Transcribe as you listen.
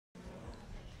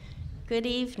Good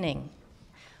evening.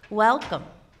 Welcome.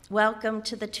 Welcome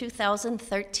to the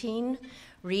 2013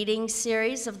 reading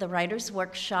series of the Writers'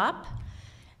 Workshop.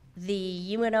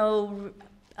 The UNO's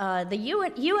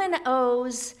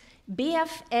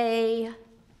BFA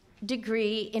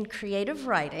degree in creative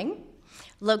writing,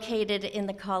 located in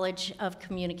the College of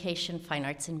Communication, Fine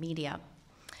Arts, and Media.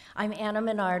 I'm Anna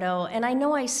Minardo, and I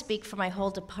know I speak for my whole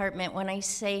department when I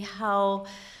say how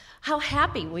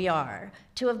happy we are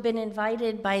to have been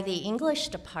invited by the English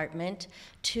department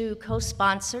to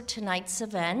co-sponsor tonight's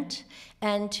event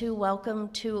and to welcome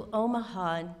to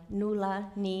Omaha Nuala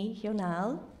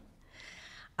Dhomhnaill,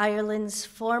 Ireland's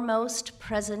foremost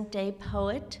present-day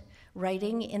poet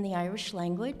writing in the Irish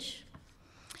language.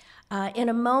 In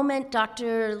a moment,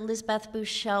 Dr. Lisbeth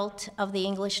Buchelt of the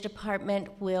English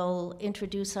department will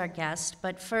introduce our guest,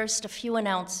 but first, a few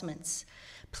announcements.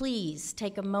 Please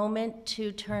take a moment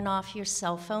to turn off your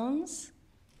cell phones.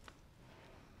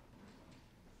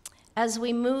 As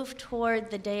we move toward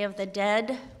the Day of the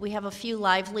Dead, we have a few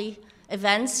lively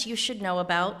events you should know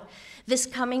about. This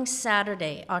coming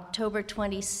Saturday, October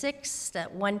 26th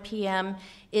at 1 p.m.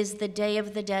 is the Day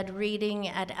of the Dead reading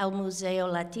at El Museo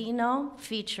Latino,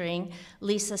 featuring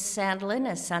Lisa Sandlin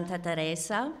as Santa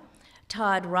Teresa,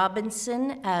 Todd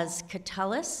Robinson as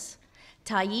Catullus,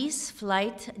 Thais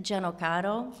Flight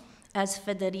Genocaro as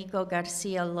Federico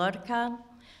Garcia Lorca,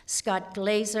 Scott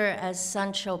Glazer as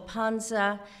Sancho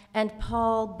Panza, and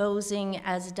Paul Bozing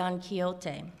as Don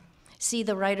Quixote. See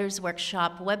the Writers'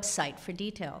 Workshop website for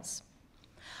details.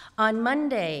 On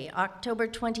Monday, October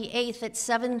 28th at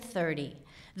 7:30,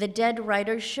 the Dead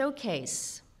Writers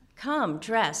Showcase. Come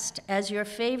dressed as your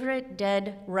favorite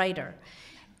dead writer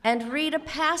and read a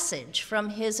passage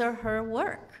from his or her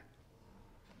work.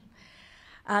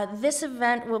 This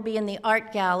event will be in the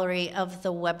Art Gallery of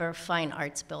the Weber Fine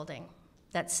Arts Building.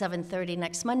 That's 7:30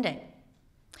 next Monday.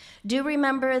 Do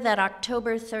remember that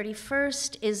October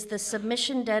 31st is the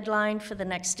submission deadline for the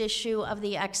next issue of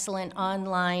the excellent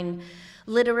online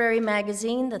literary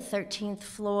magazine, The 13th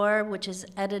Floor, which is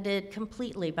edited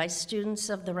completely by students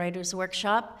of the Writers'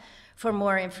 Workshop. For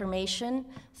more information,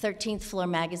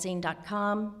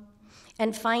 13thfloormagazine.com.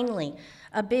 And finally,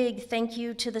 a big thank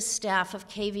you to the staff of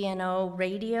KVNO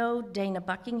Radio, Dana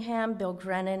Buckingham, Bill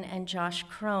Grennan, and Josh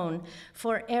Crone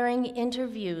for airing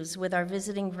interviews with our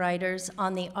visiting writers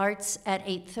on the Arts at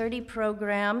 8:30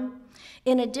 program.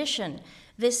 In addition,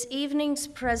 this evening's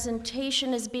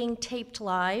presentation is being taped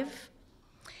live,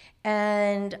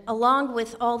 and along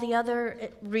with all the other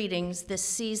readings this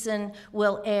season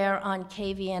will air on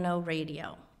KVNO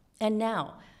Radio. And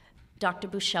now, Dr.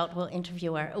 Buchelt will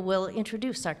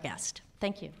introduce our guest.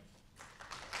 Thank you.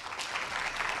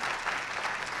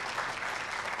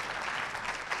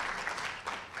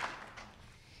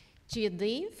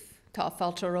 Díadh tá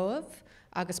faltaróh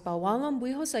agus báhálam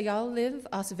buhos a yall live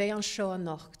as bheith an seo an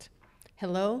nocht.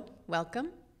 Hello,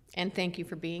 welcome, and thank you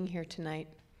for being here tonight.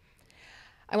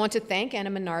 I want to thank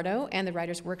Anna Minardo and the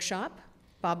Writers' Workshop,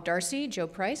 Bob Darcy, Joe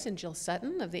Price, and Jill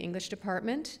Sutton of the English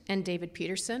Department, and David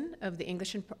Peterson of the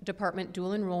English Department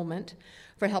Dual Enrollment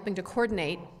for helping to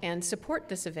coordinate and support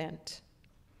this event.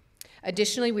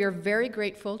 Additionally, we are very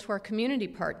grateful to our community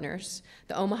partners,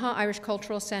 the Omaha Irish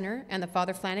Cultural Center and the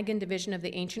Father Flanagan Division of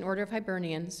the Ancient Order of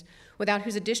Hibernians, without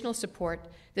whose additional support,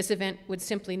 this event would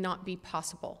simply not be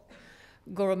possible.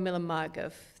 Goro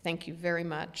Milamagav, thank you very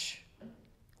much.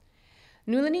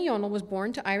 Nuala Dhomhnaill was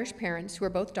born to Irish parents who were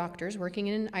both doctors working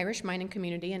in an Irish mining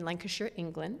community in Lancashire,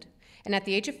 England, and at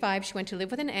the age of 5, she went to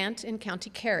live with an aunt in County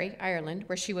Kerry, Ireland,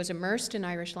 where she was immersed in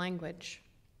Irish language.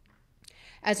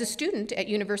 As a student at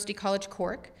University College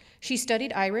Cork, she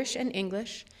studied Irish and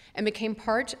English and became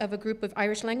part of a group of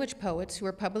Irish language poets who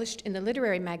were published in the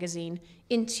literary magazine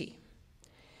Inti.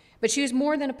 But she was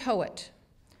more than a poet.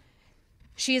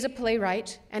 She is a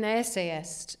playwright and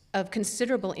essayist of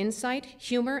considerable insight,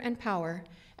 humor, and power,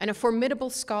 and a formidable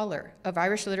scholar of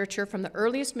Irish literature from the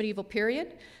earliest medieval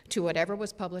period to whatever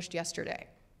was published yesterday.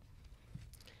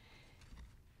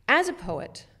 As a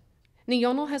poet,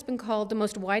 Dhomhnaill has been called the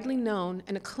most widely known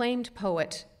and acclaimed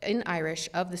poet in Irish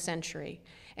of the century,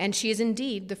 and she is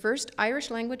indeed the first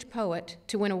Irish language poet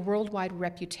to win a worldwide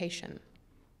reputation.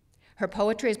 Her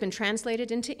poetry has been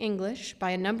translated into English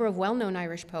by a number of well-known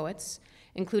Irish poets,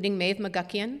 including Maeve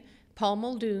McGuckian, Paul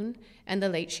Muldoon, and the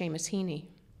late Seamus Heaney.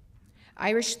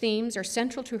 Irish themes are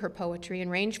central to her poetry and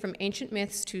range from ancient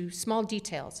myths to small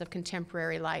details of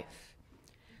contemporary life.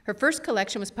 Her first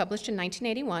collection was published in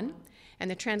 1981,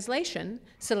 and the translation,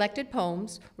 Selected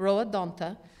Poems, Roa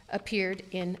Donta, appeared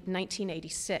in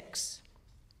 1986.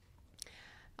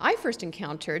 I first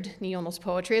encountered Dhomhnaill's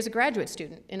poetry as a graduate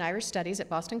student in Irish Studies at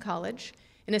Boston College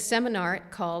in a seminar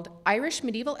called Irish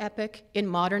Medieval Epic in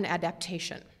Modern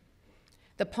Adaptation.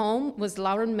 The poem was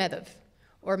Lauren Medv,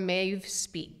 or Maeve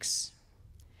Speaks.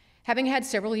 Having had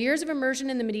several years of immersion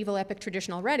in the medieval epic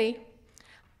tradition already,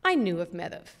 I knew of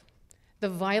Medv, the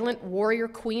violent warrior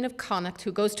queen of Connacht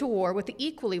who goes to war with the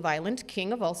equally violent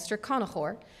king of Ulster,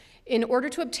 Connachor, in order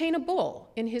to obtain a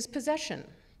bull in his possession.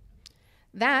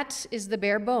 That is the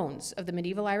bare bones of the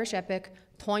medieval Irish epic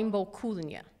Toimbo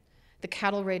Cúilnge, the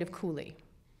cattle raid of Cooley.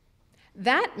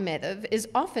 That Medv is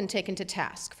often taken to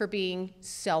task for being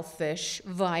selfish,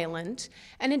 violent,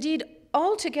 and indeed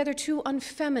altogether too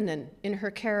unfeminine in her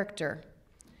character.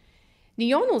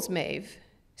 Nionnell's Maeve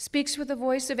speaks with the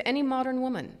voice of any modern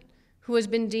woman who has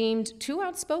been deemed too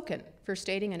outspoken for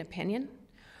stating an opinion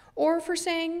or for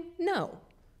saying no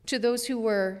to those who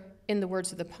were, in the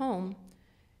words of the poem,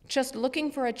 just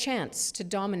looking for a chance to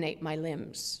dominate my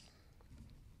limbs.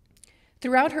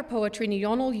 Throughout her poetry,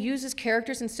 Nionnell uses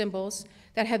characters and symbols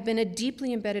that have been a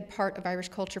deeply embedded part of Irish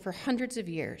culture for hundreds of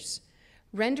years,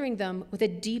 rendering them with a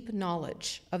deep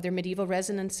knowledge of their medieval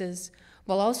resonances,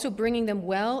 while also bringing them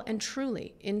well and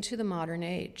truly into the modern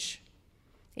age.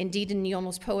 Indeed, in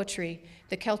Nionnell's poetry,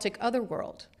 the Celtic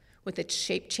otherworld, with its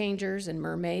shape changers and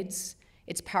mermaids,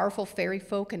 its powerful fairy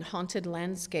folk and haunted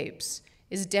landscapes,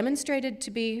 is demonstrated to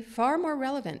be far more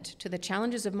relevant to the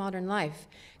challenges of modern life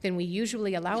than we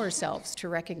usually allow ourselves to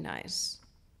recognize.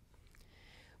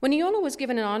 When Nionnell was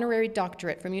given an honorary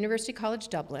doctorate from University College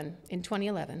Dublin in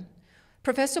 2011,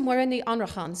 Professor Moirni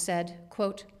Onrachan said,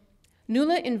 quote,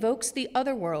 "Nuala invokes the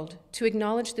otherworld to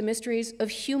acknowledge the mysteries of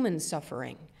human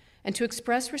suffering and to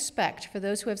express respect for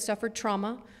those who have suffered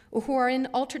trauma or who are in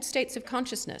altered states of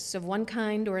consciousness of one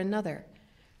kind or another.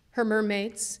 Her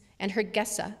mermaids and her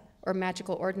gessa, or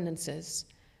magical ordinances,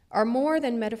 are more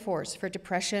than metaphors for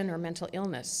depression or mental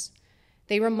illness.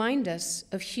 They remind us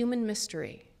of human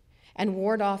mystery and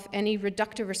ward off any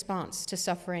reductive response to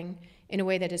suffering in a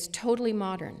way that is totally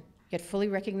modern, yet fully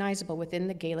recognizable within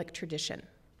the Gaelic tradition."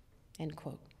 End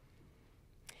quote.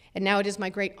 And now it is my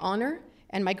great honor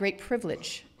and my great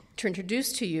privilege to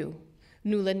introduce to you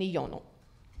Nuala Nionnell.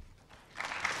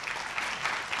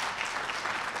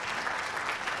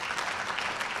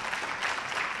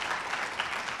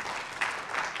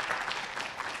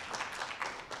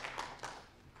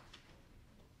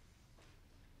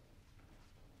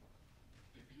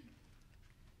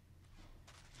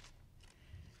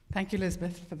 Thank you,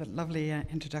 Elizabeth, for the lovely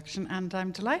introduction, and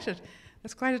I'm delighted.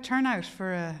 There's quite a turnout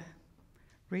for a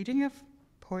reading of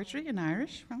poetry in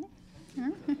Irish. Well, you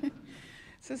know,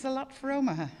 this is a lot for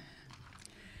Omaha.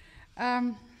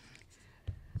 I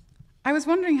was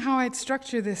wondering how I'd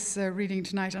structure this reading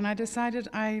tonight, and I decided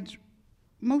I'd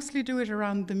mostly do it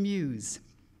around the muse,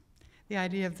 the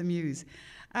idea of the muse.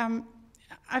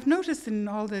 I've noticed in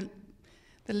all the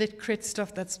lit crit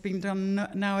stuff that's being done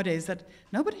nowadays that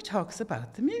nobody talks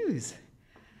about the muse.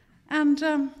 And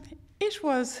the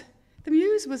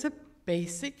muse was a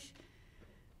basic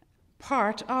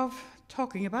part of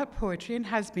talking about poetry and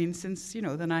has been since, you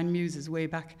know, the 9 muses way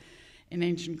back in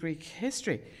ancient Greek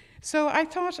history. So I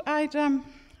thought I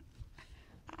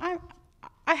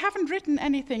haven't written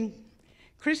anything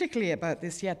critically about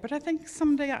this yet, but I think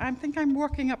someday, I'm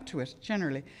working up to it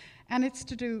generally. And it's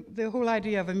to do the whole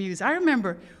idea of a muse. I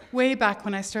remember way back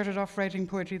when I started off writing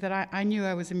poetry that I knew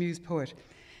I was a muse poet.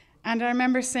 And I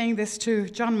remember saying this to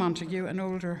John Montague, an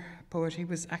older poet. He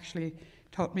was actually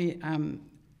taught me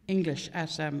English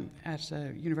at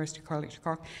University College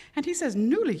Cork. And he says,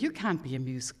 "Nuala, you can't be a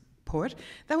muse poet.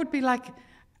 That would be like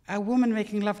a woman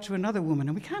making love to another woman,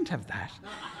 and we can't have that."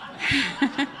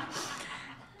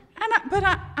 But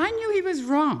I knew he was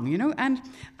wrong, you know, and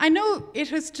I know it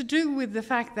has to do with the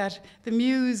fact that the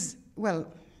muse,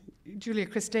 well, Julia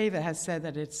Kristeva has said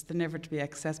that it's the never to be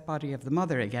excess body of the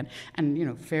mother again, and, you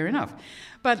know, fair enough.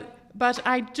 But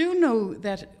I do know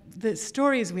that the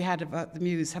stories we had about the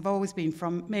muse have always been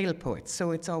from male poets,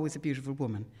 so it's always a beautiful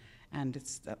woman, and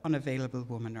it's the unavailable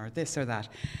woman, or this or that.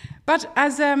 But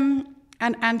as, and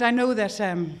I know that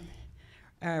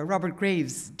Robert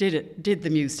Graves did the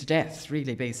muse to death,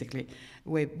 really, basically.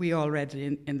 We all read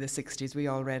in the 60s, we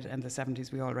all read in the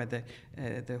 70s, we all read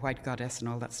the White Goddess and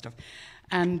all that stuff.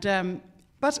 And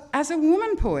but as a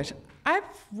woman poet,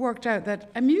 I've worked out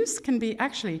that a muse can be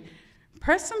actually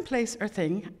person, place, or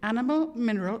thing, animal,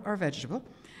 mineral, or vegetable,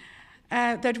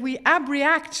 that we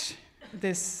abreact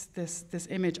this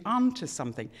image onto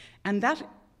something, and that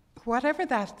whatever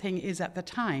that thing is at the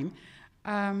time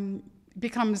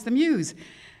becomes the muse.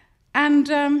 And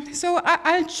so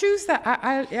I'll choose that.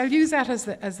 I'll use that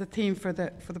as the theme for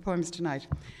the poems tonight.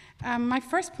 My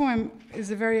first poem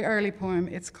is a very early poem.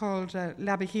 It's called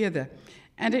Labahirde,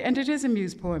 And it is a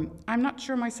muse poem. I'm not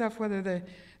sure myself whether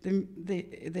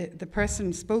the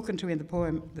person spoken to in the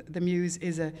poem, the muse,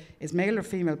 is male or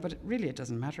female, but it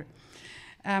doesn't matter.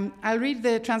 I'll read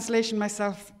the translation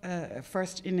myself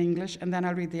first in English, and then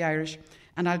I'll read the Irish,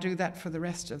 and I'll do that for the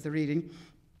rest of the reading.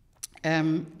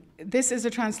 This is a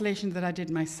translation that I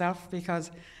did myself because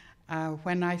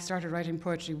when I started writing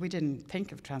poetry, we didn't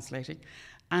think of translating.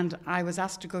 And I was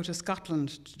asked to go to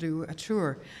Scotland to do a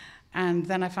tour. And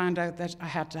then I found out that I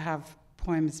had to have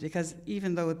poems because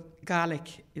even though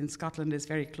Gaelic in Scotland is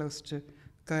very close to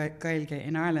Gaeilge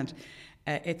in Ireland,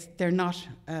 they're not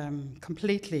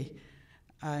completely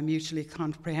mutually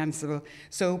comprehensible.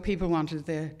 So people wanted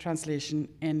the translation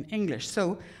in English.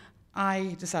 So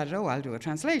I decided, I'll do a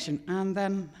translation. And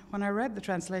then when I read the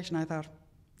translation, I thought,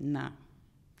 nah,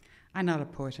 I'm not a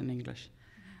poet in English.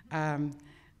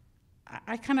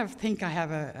 I kind of think I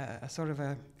have a sort of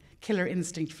a killer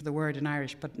instinct for the word in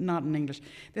Irish, but not in English.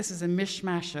 This is a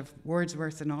mishmash of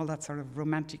Wordsworth and all that sort of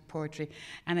romantic poetry,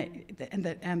 and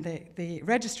the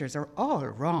registers are all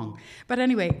wrong. But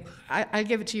anyway, I'll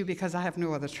give it to you because I have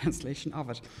no other translation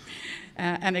of it.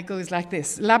 And it goes like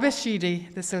this.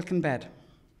 Labashidi, the silken bed.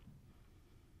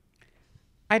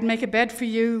 I'd make a bed for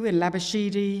you in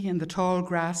Labashidi, in the tall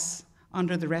grass,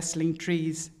 under the wrestling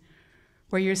trees,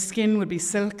 where your skin would be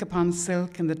silk upon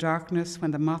silk in the darkness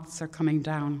when the moths are coming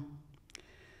down.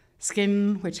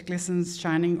 Skin which glistens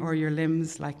shining o'er your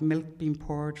limbs like milk being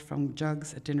poured from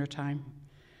jugs at dinner time.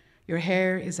 Your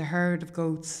hair is a herd of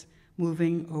goats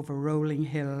moving over rolling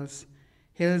hills,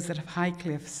 hills that have high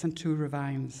cliffs and two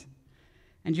ravines.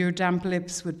 And your damp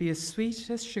lips would be as sweet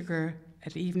as sugar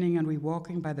at evening and we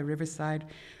walking by the riverside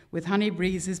with honey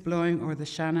breezes blowing o'er the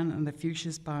Shannon and the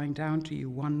fuchsias bowing down to you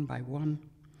one by one.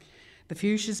 The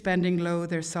fuchsias bending low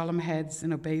their solemn heads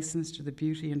in obeisance to the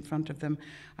beauty in front of them,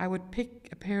 I would pick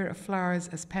a pair of flowers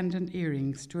as pendant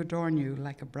earrings to adorn you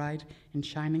like a bride in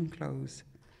shining clothes.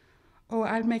 Oh,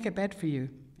 I'll make a bed for you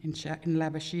in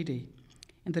Labashidi,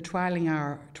 in the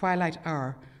twilight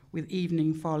hour with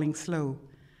evening falling slow.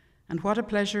 And what a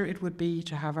pleasure it would be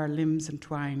to have our limbs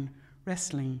entwine,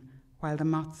 wrestling while the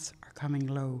moths are coming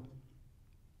low.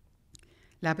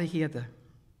 Labahida.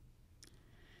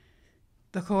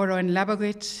 The chóráin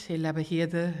labagait I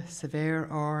labahida sa bhéir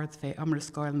ard fé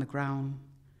amrascáil na grán.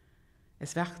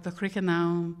 Is bheach do chric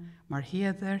anám mar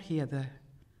hiada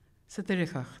sa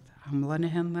dirichacht am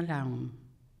lanahan na lawn.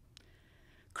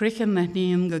 Crichan na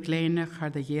níon go gléinach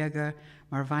ar de dhéaga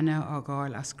mar bhaine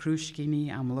ágáil as crúscíní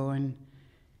am loin.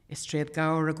 Is tréad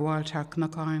gaur a gháil tar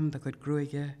cnocáin de chud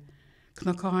grúige,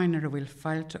 cnocáin ar a bhfuil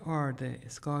failte árde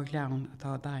is gá leann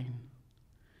atá dain.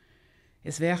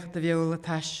 Is bheach de bheola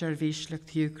taise ar bhísleach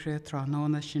thiúcre trá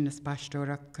nóna sin is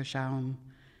baistóireach go seán.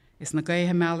 Is na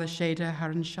gaithe meala séide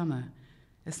ar an seanna,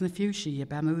 is na fiúsí a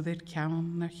benúdid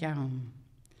ceann na cheann.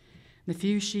 Na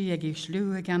fiúsí ag í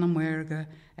slú a gan am muirga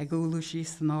ag gúlúsí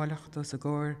san álacht os a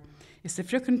góir, is the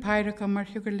frickin pyracha mar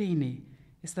thugarlíní,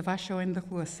 is the bhaisóin de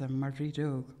chuasa mar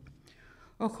rídóg.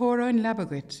 O chóráin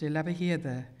labagait I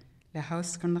labahíada, le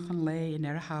hauscarnach an lei in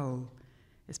ar a haul,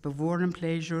 is bevor an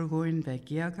pléisiúr goin be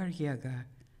giaga,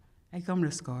 ag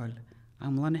gomrascáil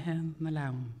am lanahan na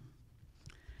lawn.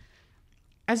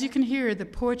 As you can hear, the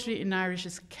poetry in Irish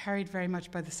is carried very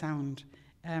much by the sound.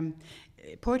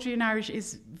 Poetry in Irish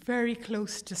is very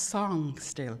close to song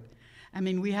still. I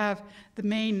mean, we have the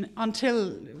main,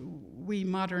 until we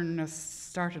modernists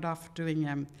started off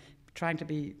doing, trying to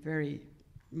be very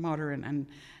modern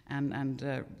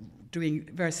and doing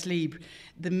verse libre,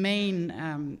 the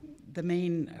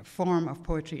main form of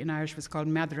poetry in Irish was called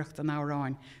Meadreacht an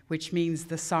Áráin, which means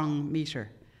the song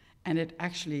meter. And it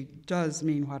actually does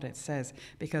mean what it says,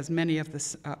 because many of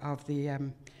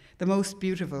the most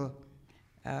beautiful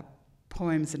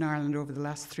poems in Ireland over the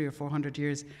last 300 or 400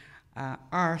 years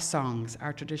are songs,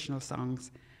 are traditional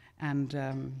songs, and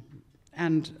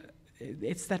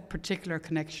it's that particular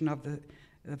connection of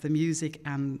the music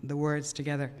and the words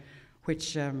together,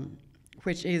 which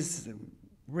is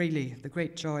really the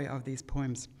great joy of these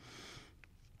poems.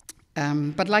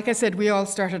 But like I said, we all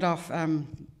started off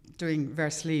doing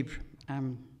verse libre,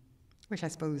 which I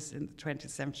suppose in the 20th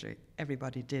century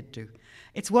everybody did do.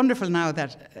 It's wonderful now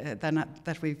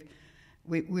that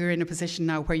we're in a position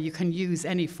now where you can use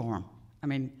any form. I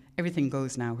mean, everything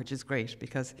goes now, which is great,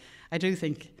 because I do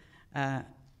think at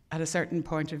a certain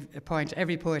point,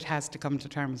 every poet has to come to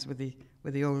terms with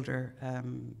the older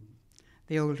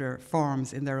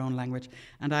forms in their own language,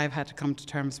 and I've had to come to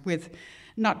terms with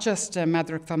not just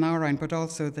Meadreacht an Áráin, but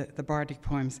also the bardic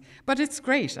poems. But it's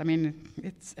great. I mean,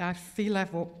 I feel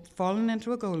I've fallen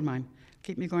into a gold mine.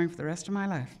 Keep me going for the rest of my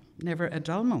life. Never a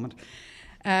dull moment.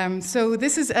 So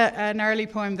this is an early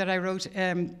poem that I wrote,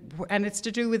 and it's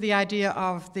to do with the idea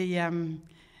of the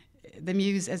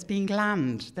Mews as being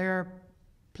land. There are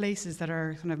places that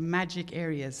are kind of magic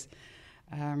areas.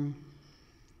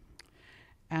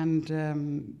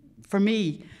 For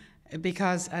me,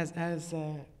 because as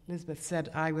Elizabeth said,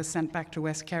 I was sent back to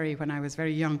West Kerry when I was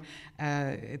very young.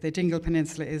 The Dingle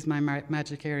Peninsula is my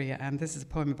magic area, and this is a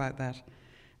poem about that.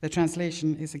 The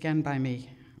translation is again by me,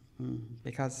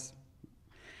 because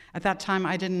at that time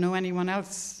I didn't know anyone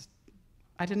else.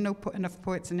 I didn't know enough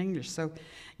poets in English, so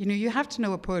you have to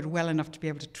know a poet well enough to be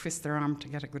able to twist their arm to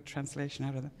get a good translation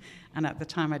out of them. And at the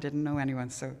time I didn't know anyone,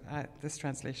 so this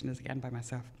translation is again by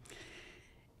myself.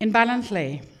 In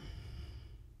Ballantrae.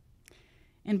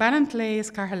 In Ballantrae is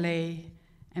Carhalay,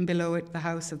 and below it the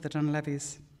house of the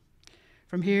Dunleavys.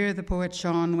 From here the poet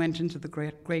Sean went into the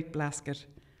great Blasket,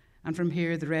 and from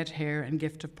here the red hair and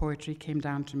gift of poetry came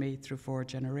down to me through 4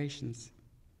 generations.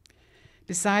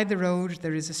 Beside the road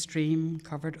there is a stream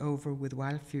covered over with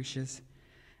wild fuchsias,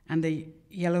 and the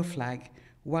yellow flag,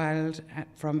 wild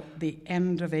from the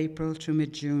end of April to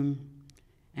mid-June.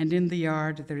 And in the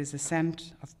yard there is a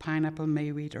scent of pineapple,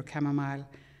 mayweed or chamomile,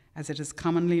 as it is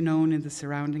commonly known in the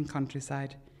surrounding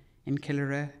countryside, in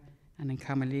Killera and in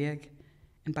Camaleag,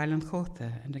 in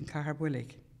Ballantrae and in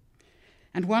Caherwillig.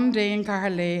 And one day in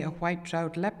Carhalay, a white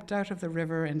trout leapt out of the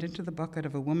river and into the bucket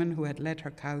of a woman who had led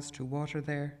her cows to water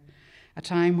there. A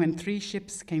time when 3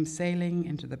 ships came sailing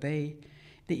into the bay,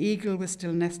 the eagle was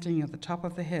still nesting at the top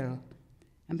of the hill,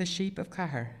 and the sheep of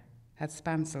Cahir had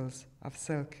spansels of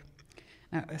silk.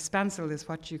 Now, a spansel is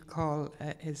what you call,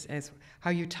 is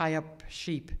how you tie up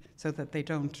sheep so that they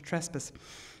don't trespass.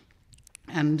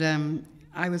 And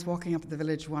I was walking up the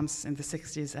village once in the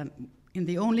 60s, and in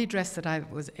the only dress that I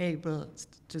was able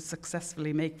to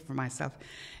successfully make for myself,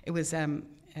 it was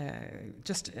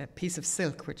just a piece of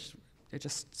silk, which I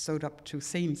just sewed up 2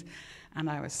 seams. And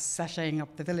I was sashaying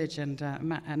up the village, and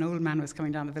an old man was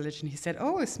coming down the village, and he said,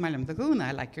 "Oh, Smilim Dagoon,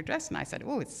 I like your dress." And I said,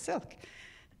 "Oh, it's silk."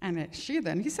 And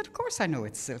he said, "Of course I know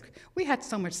it's silk. We had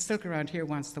so much silk around here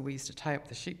once that we used to tie up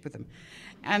the sheep with them."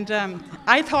 And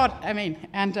I thought,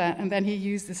 and then he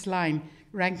used this line,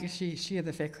 "Rank she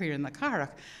the Fekir in the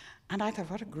Carach." And I thought,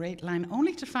 what a great line,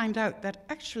 only to find out that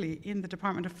actually in the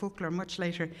Department of Folklore much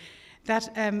later, that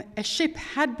a ship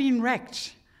had been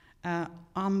wrecked on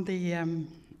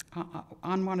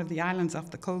one of the islands off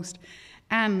the coast,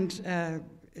 and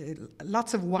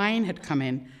lots of wine had come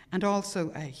in, and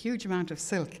also a huge amount of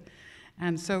silk.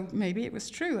 And so maybe it was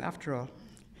true after all.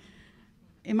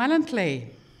 In Ballantrae,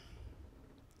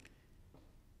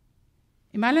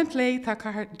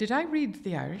 did I read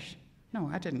the Irish? No,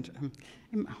 I didn't.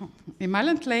 In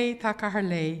Ballantrae tá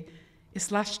Carhalay is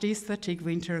lashtís the tig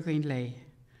winter gwyn lay.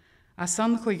 A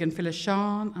son chuig an fila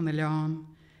Sean an the leon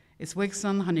is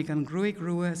wigson honig an grúig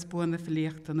grúa is buan the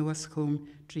filiach the nuas chum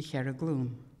trí chéra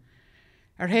gloom.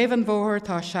 Haven bhór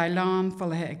tá Shailán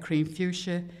folathe a cream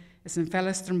fuchsia is an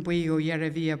felistrum bui o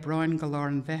Yerevi a broin galore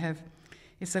an vehev.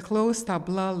 Is a close tá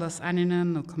bla las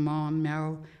aninan no camán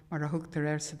meaw mar a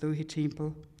hugtar sa dúhi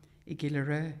timple. I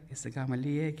Gilere is a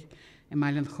Gamalieg. I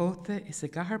Ballantrae is a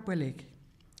Caherwillig.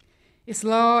 Is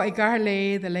law I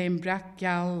Carhalay the lame brack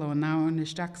gal o naun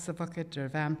is dac sa bucket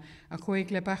van a chuig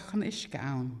le bachan isca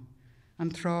aun. An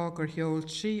trá gur heol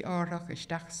 3 árach is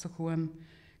dac sa chuan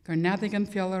gur nadig an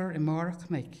fiolar I mórach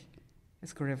mic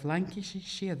is gur lanki si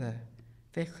siada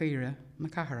fe chuire na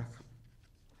Caharach.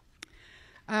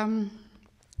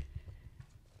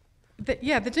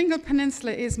 The Dingle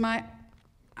Peninsula is my...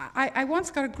 I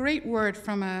once got a great word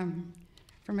from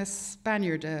a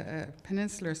Spaniard, a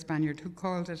peninsular Spaniard, who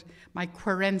called it my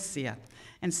querencia.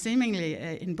 And seemingly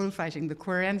in bullfighting, the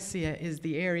querencia is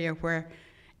the area where,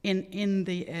 in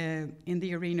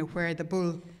the arena where the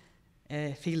bull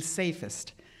feels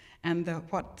safest. And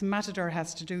what the matador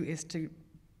has to do is to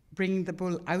bring the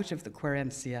bull out of the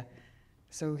querencia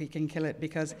so he can kill it,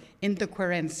 because in the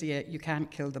querencia you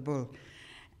can't kill the bull.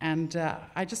 And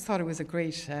I just thought it was a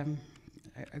great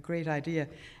idea.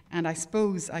 And I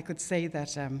suppose I could say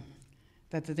that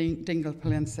that the Dingle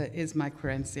Peninsula is my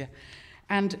querencia.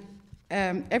 And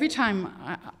every time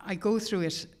I go through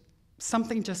it,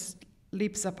 something just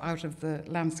leaps up out of the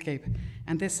landscape.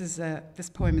 And this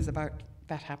poem is about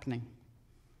that happening.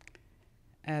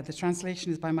 The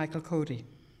translation is by Michael Cody.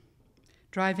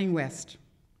 Driving west.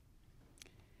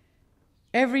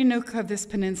 Every nook of this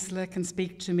peninsula can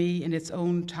speak to me in its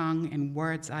own tongue in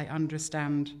words I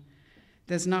understand.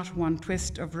 There's not one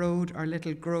twist of road or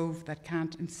little grove that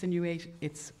can't insinuate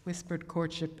its whispered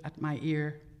courtship at my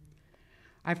ear.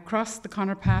 I've crossed the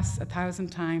Connor Pass 1,000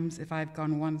 times if I've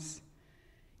gone once,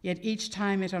 yet each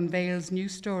time it unveils new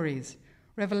stories,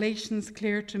 revelations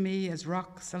clear to me as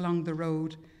rocks along the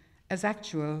road, as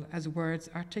actual as words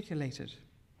articulated.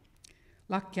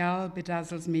 Loch Gal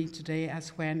bedazzles me today as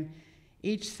when,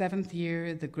 each 7th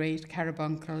year, the great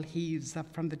carbuncle heaves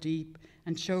up from the deep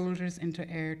and shoulders into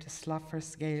air to slough her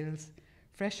scales,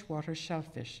 freshwater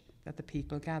shellfish that the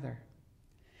people gather.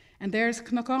 And there's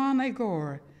Knockon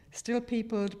Agor, still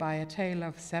peopled by a tale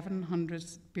of 700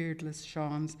 beardless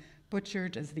Shawns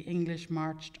butchered as the English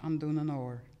marched on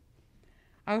Dhomhnaill.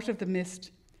 Out of the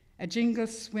mist, a jingle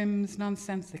swims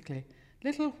nonsensically,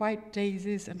 little white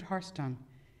daisies and horsedung.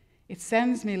 It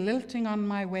sends me lilting on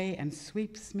my way and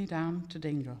sweeps me down to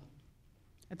Dingle.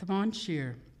 At the Mount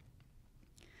Shear.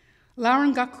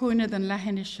 Lauren gacuna than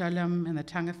Lahini Shalom and the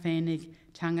Tanga Fénig,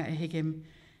 Tanga Ahigim,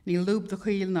 ni lúb the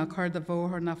Chil na card the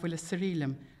Vohor na Full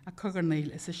Cyrilum, a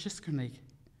Coggernail is a Shiskernig.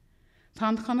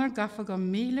 Tan Conor Gaffa go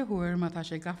Mila Hur,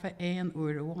 Matasha Gaffa Ayan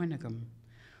Ur a Winagum.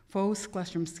 Fos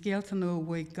Glasham Skeltano,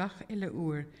 Way Gach Illa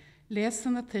Ur,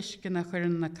 Lesan the Tishkin a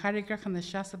Hurin na Carrigrach and the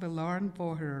Shasab Lauren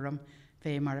Vohorum,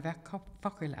 they marvek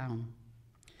fakil aan.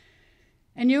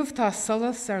 En you've ta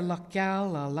solace Loch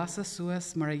Gal, a Lassa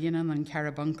Suas, Marayinan and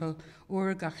Carabuncle,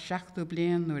 Gach Shach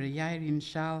Dublin, or a Yairin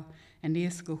Shal, and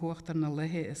Nies go hochter na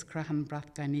Lehe is Krahan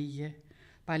Brat Ganije,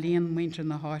 Balian winter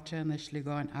na Horta and the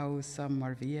Schligon Aus some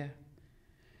Marvia.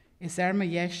 Is Erma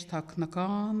Yesh tak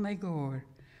Nakan Agor,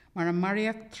 Mar a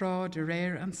Mariac Tra de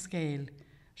Rare and Scale,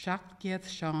 Shach Gieth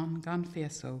Sean Gan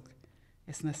Fesog,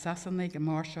 is na Sassanig a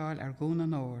Marshal Argona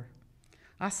Nor.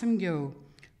 Asam Gyo,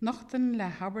 Nochten le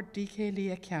Habert DK Lee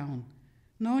a Cown,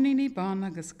 Noni ni Ban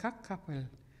agus Kak Kapel,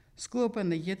 Scoop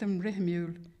and the Yidam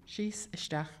Rihmule, Shees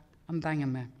Ishtach and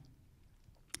Dangame.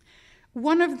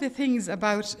 One of the things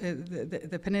about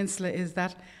the peninsula is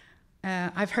that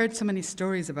I've heard so many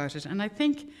stories about it, and I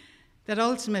think that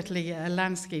ultimately a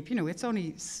landscape, it's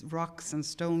only rocks and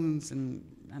stones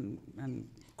and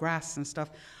grass and stuff,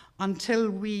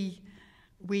 until we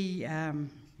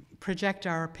project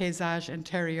our paysage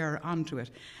interior onto it.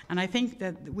 And I think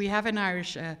that we have in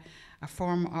Irish a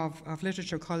form of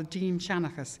literature called Dean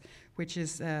Shanachas, which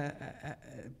is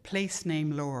place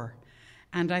name lore.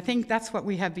 And I think that's what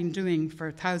we have been doing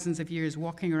for thousands of years,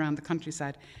 walking around the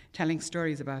countryside, telling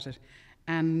stories about it.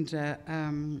 And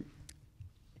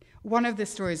one of the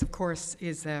stories, of course,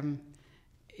 is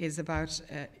about,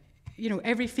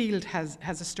 every field has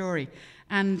a story.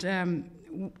 And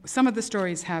some of the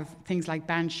stories have things like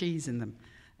banshees in them.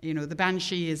 The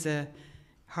banshee is a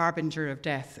harbinger of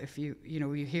death. If you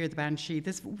hear the banshee,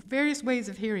 there's various ways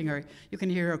of hearing her. You can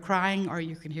hear her crying, or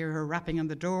you can hear her rapping on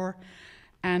the door.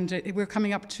 And we're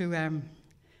coming up to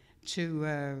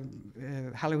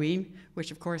Halloween, which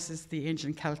of course is the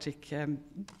ancient Celtic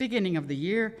beginning of the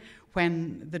year,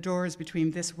 when the doors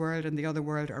between this world and the other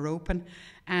world are open.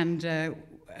 And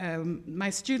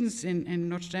my students in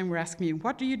Notre Dame were asking me,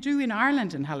 what do you do in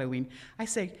Ireland in Halloween? I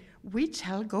say, we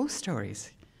tell ghost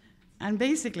stories. And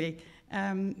basically,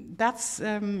 that's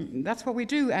what we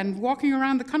do. And walking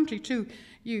around the country too,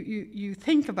 you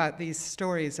think about these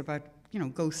stories about,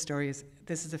 ghost stories.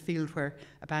 This is a field where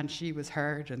a banshee was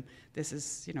heard, and this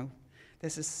is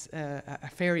a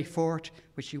fairy fort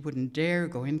which you wouldn't dare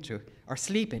go into or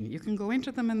sleep in. You can go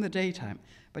into them in the daytime,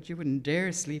 but you wouldn't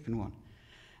dare sleep in one.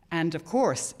 And of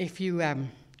course, if you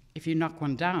knock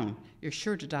one down, you're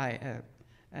sure to die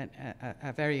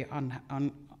a very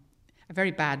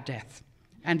bad death,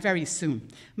 and very soon.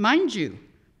 Mind you,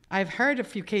 I've heard a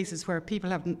few cases where people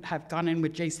have gone in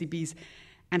with JCBs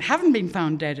and haven't been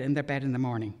found dead in their bed in the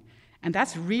morning, and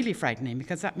that's really frightening,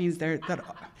 because that means that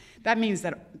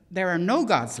there are no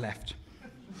gods left.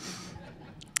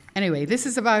 Anyway, this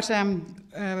is about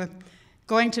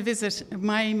going to visit.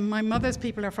 My mother's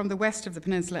people are from the west of the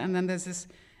peninsula, and then there's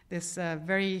this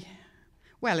very,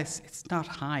 well, it's not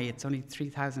high, it's only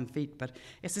 3,000 feet, but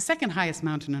it's the second highest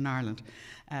mountain in Ireland,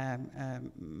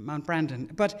 Mount Brandon.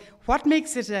 But what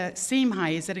makes it seem high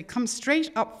is that it comes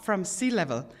straight up from sea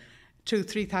level to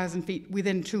 3,000 feet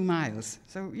within 2 miles.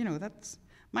 So, that's...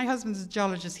 My husband's a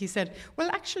geologist. He said, well,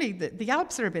 actually, the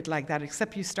Alps are a bit like that,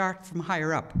 except you start from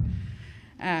higher up.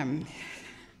 And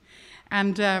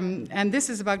this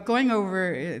is about going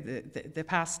over the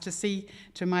pass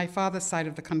to my father's side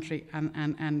of the country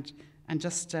and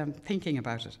just thinking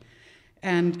about it.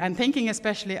 And thinking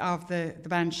especially of the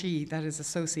banshee that is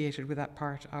associated with that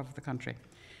part of the country.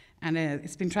 And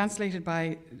it's been translated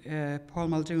by Paul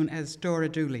Muldoon as Dora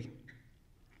Dooley.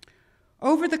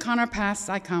 Over the Connor Pass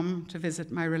I come to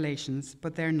visit my relations,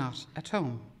 but they're not at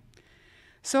home.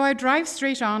 So I drive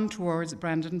straight on towards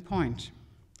Brandon Point.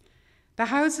 The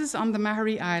houses on the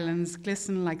Mahari Islands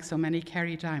glisten like so many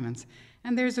Kerry diamonds,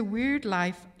 and there's a weird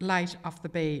light off the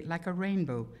bay, like a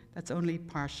rainbow that's only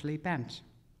partially bent.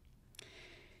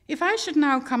 If I should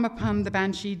now come upon the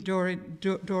banshee Dora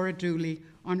Dooley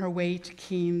on her way to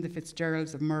Keene, the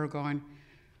Fitzgeralds of Murgoyne,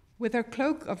 with her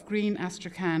cloak of green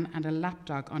astrakhan and a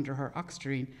lapdog under her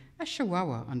oxterine, a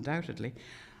chihuahua undoubtedly,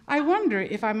 I wonder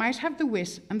if I might have the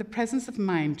wit and the presence of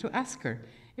mind to ask her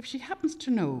if she happens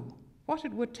to know what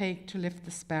it would take to lift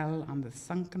the spell on the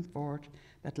sunken fort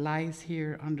that lies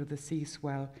here under the sea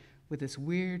swell with this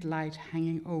weird light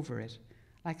hanging over it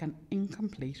like an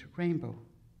incomplete rainbow.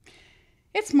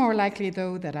 It's more likely,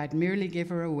 though, that I'd merely give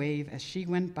her a wave as she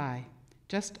went by,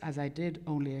 just as I did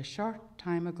only a short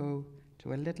time ago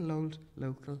to a little old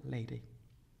local lady.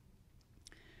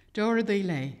 Dora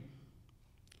Dhomhnaill.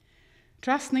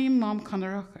 Trasníim mom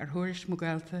conarach thuairis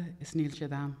mugalta is níl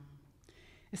siad am.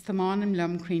 Is tamánim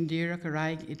lum críndíreach a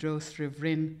raig I dros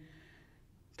rivrin.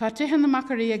 Tá tihan na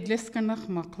macarí a gliscanach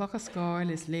má clochas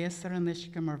gáil is léasar an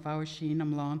isca mar bhá sin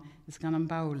am lán is gan an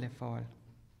báil le fáil.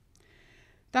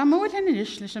 Dá mód hen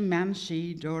inis leis an man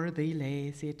si Dora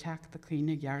Dhomhnaill sí attack the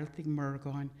cuine gearltig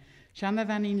Murgoyne. Shanna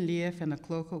vanin lief in a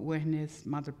cloca wehnis,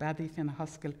 mother baddy fin a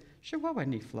huskel, chihuahua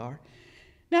ní flor.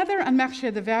 Nether an mech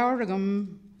sé the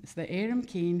vowragum is the érim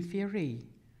keen fiori.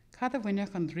 Cada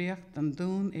winach an driocht dan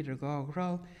dún idir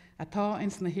gá atá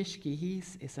ins na hiski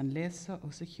hís is an lesa o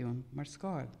sa hiún mar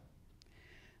skáil.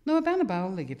 No a ben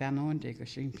baul ag I ben óndig o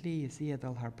sin plí is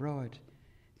iadal haar broad.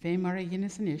 Fé mar a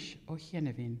dhénis an ish o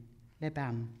chénavin, le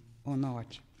ban o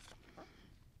náid.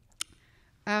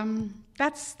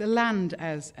 That's the land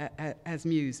as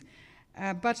muse.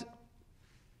 But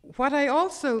what I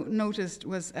also noticed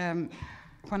was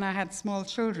when I had small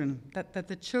children, that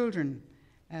the children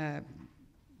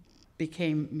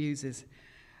became muses.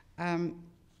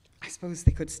 I suppose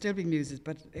they could still be muses,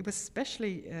 but it was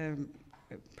especially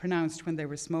pronounced when they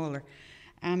were smaller.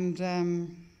 And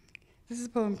this is a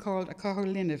poem called A Cahul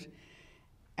Linnev,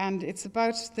 and it's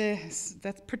about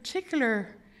that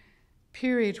particular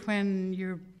period when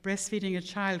you're breastfeeding a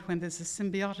child, when there's a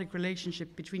symbiotic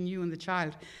relationship between you and the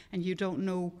child, and you don't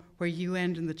know where you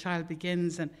end and the child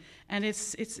begins, and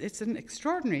it's an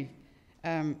extraordinary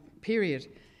period.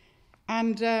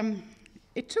 And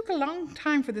it took a long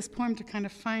time for this poem to kind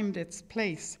of find its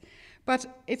place, but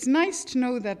it's nice to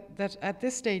know that at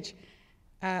this stage,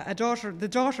 the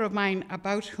daughter of mine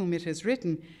about whom it is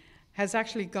written, has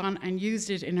actually gone and used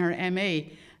it in her MA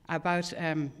about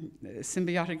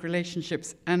symbiotic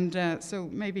relationships, and so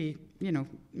maybe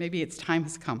its time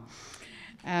has come.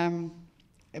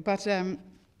 But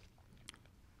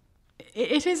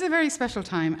it is a very special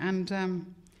time,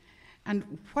 and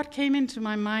what came into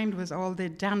my mind was all the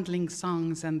dandling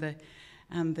songs and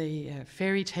the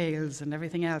fairy tales and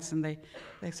everything else, and they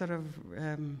sort of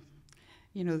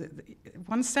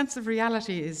one's sense of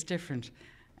reality is different.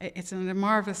 It's in a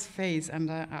marvellous phase, and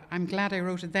I'm glad I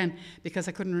wrote it then, because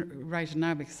I couldn't write it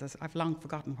now because I've long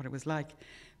forgotten what it was like.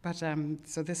 But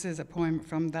so this is a poem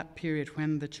from that period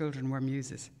when the children were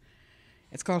muses.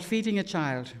 It's called Feeding a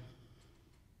Child.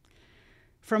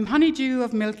 From honeydew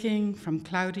of milking, from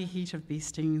cloudy heat of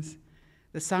beestings,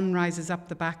 the sun rises up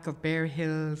the back of bare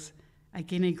hills, a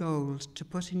guinea gold to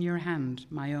put in your hand,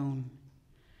 my own.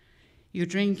 You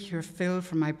drink your fill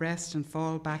from my breast and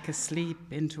fall back asleep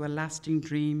into a lasting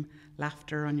dream,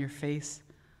 laughter on your face.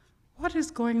 What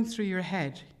is going through your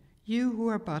head, you who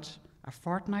are but a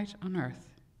fortnight on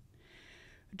earth?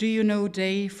 Do you know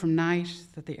day from night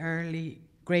that the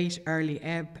great early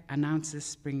ebb announces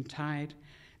spring tide,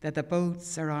 that the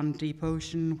boats are on deep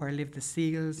ocean where live the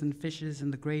seals and fishes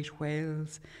and the great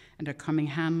whales, and are coming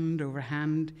hand over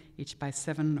hand, each by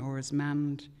 7 oars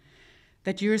manned?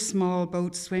 That your small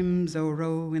boat swims, O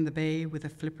row, in the bay with the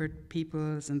flippered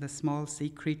peoples and the small sea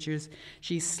creatures.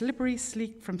 She's slippery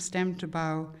sleek from stem to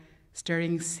bow,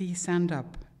 stirring sea sand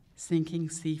up,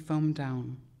 sinking sea foam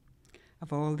down.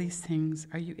 Of all these things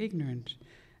are you ignorant?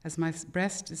 As my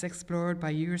breast is explored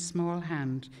by your small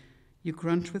hand, you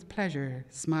grunt with pleasure,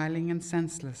 smiling and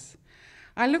senseless.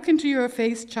 I look into your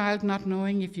face, child, not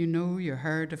knowing if you know your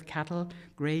herd of cattle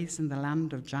graze in the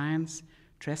land of giants,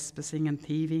 trespassing and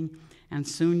thieving, and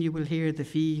soon you will hear the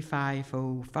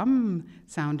fee-fi-fo-fum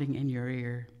sounding in your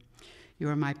ear. You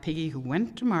are my piggy who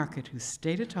went to market, who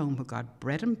stayed at home, who got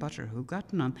bread and butter, who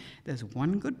got none. There's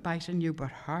one good bite in you,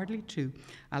 but hardly two.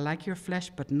 I like your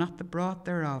flesh, but not the broth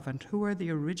thereof. And who are the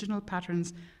original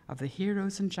patterns of the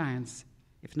heroes and giants,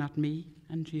 if not me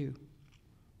and you?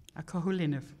 A Cahul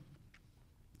Linnev.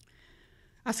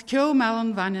 As kyo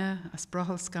melon vanya, as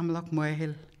brohel scamlock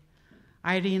moehil,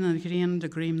 Irene and Green de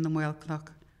Green the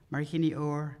Moelclock, Marhini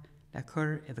Or, La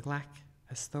Cur i the Glac,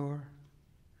 as Thor.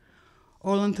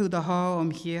 Ólan tú da há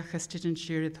chiach stidin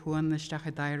sirid huan isteach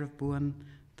a dair of buan,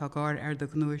 tá gár da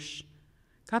gnúis.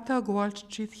 Gata gháilt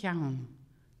tríd cheann,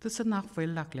 dus a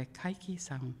nachfuilach le caici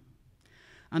saun.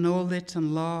 An ólit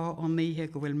an lá ó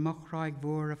níthe go bhfuil mochráig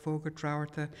mhór a fógur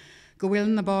tráirta, go bhfuil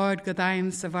na báid go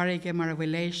daim sa bharige mar a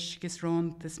bhfuil léis gus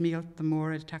rónt is míalt de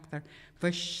mór a teachtar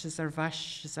bhuis is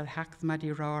bhais is hecht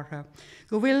madí rátha.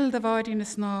 Go bhfuil de bháidí na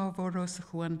sná bhórós a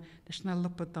chuan leis na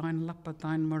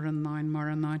lapadain mar an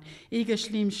náin. Ige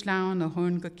slím sláán a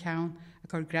thun go ceann a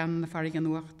chur gran na farige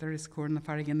nuachtar is cór na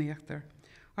farige nuachtar.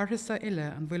 Arthas a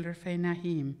ile an bhfuilir fé na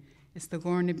hím is do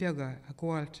gcórna beaga a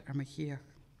gháilt ar ma chiach.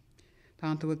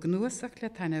 Tá tú a gnúasach le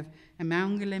taineh a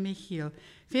meanga le mé chial.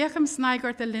 Fécham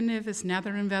snaigart a lineh is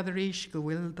neidir an bheadaríis go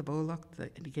bhfuil de bólacht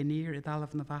i gníir i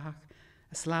dalamh na bhaach.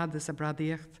 A slád is a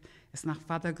bradíocht is nach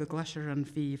fada go glasir an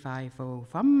fí fó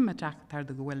fam a teach tar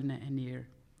do gohfuilna in ír.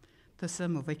 Tusa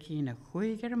mo bhicín a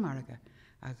chuig ar a marga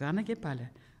a ganna ge baile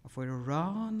a fuair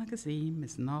rán agus ím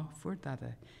is ná fuair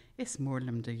dada. Is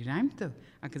mórlam de gráimtu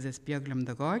agus is beaglam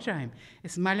de gáidráim.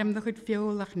 Is mailam de chud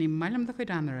fiolach ní mailam de chud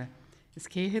anara. Is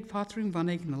céhéad pátrún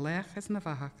bhanig na lech is na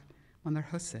bhaach, man ar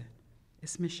husa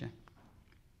is mise.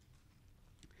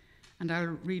 And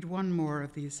I'll read one more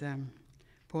of these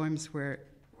poems where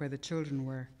the children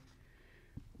were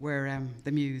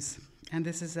the muse. And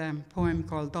this is a poem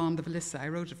called Dawn the Melissa. I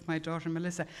wrote it for my daughter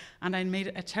Melissa, and I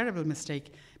made a terrible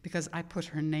mistake because I put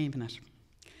her name in it.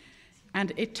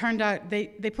 And it turned out they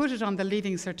put it on the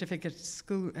Leaving Certificate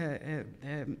school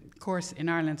course in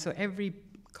Ireland, so every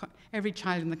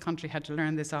child in the country had to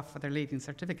learn this off for their Leaving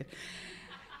Certificate.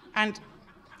 And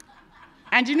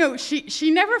you know,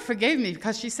 she never forgave me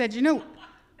because she said, you know,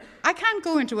 I can't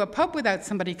go into a pub without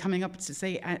somebody coming up to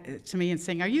say to me and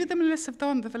saying, "Are you the Melissa of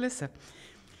Dawn, the Melissa?"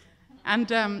 And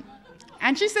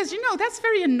she says, you know, that's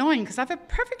very annoying because I have a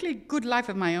perfectly good life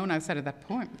of my own outside of that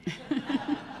poem.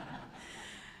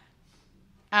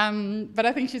 But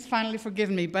I think she's finally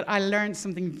forgiven me. But I learned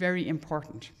something very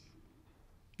important.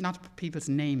 Not to put people's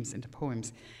names into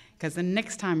poems. Because the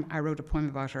next time I wrote a poem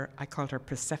about her, I called her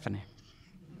Persephone.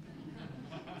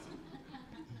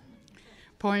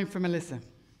 Poem for Melissa.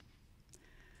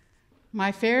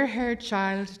 My fair-haired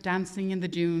child dancing in the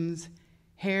dunes,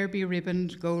 hair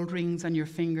be-ribboned, gold rings on your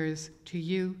fingers, to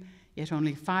you, yet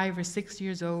only 5 or 6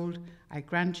 years old, I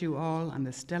grant you all on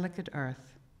this delicate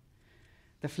earth.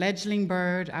 The fledgling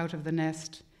bird out of the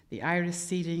nest, the iris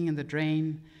seeding in the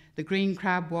drain, the green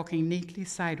crab walking neatly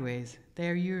sideways, they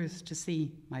are yours to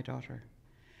see, my daughter.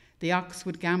 The ox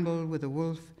would gambol with the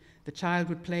wolf, the child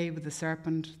would play with the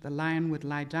serpent, the lion would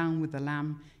lie down with the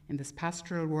lamb. In this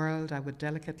pastoral world I would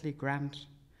delicately grant.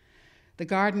 The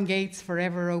garden gates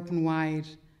forever open wide,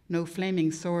 no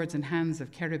flaming swords and hands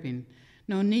of cherubim,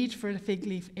 no need for a fig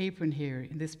leaf apron here.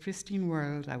 In this pristine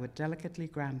world I would delicately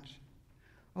grant.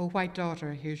 O white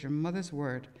daughter, here's your mother's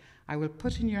word. I will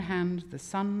put in your hand the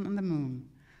sun and the moon.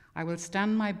 I will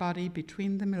stand my body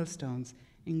between the millstones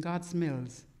in God's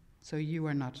mills, so you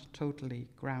are not totally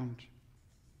ground.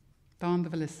 Dawn the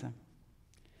Melissa.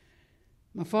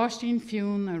 Ma fástín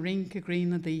fiún a rink a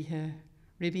green a díthe,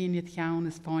 ribín iad cheann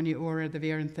is fáinne óra de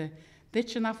bhéaranta, dit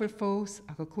sin affuil fós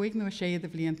a go cuig nó séad a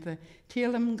bblianta,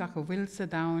 tílam ga go bhfuil sa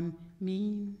dain,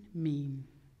 mín.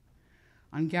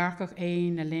 An gearcach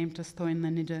éin a léimtas toin na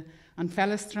nide, an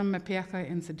fellistrum a pecha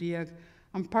in sa diag,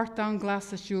 an partán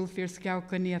glas a siúl fyr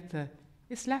sceauca niata,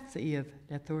 is lefsa iad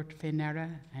le tuairt fénera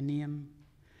a níam.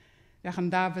 Bheach an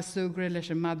dábha sugra leis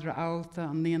an madra álta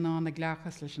an níanán a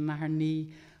gleachas leis an nahar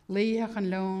ní, líthach an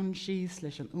lón síos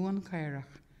leis an uan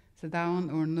cairach, sa dain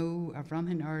o'r nó a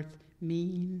bhranhin earth,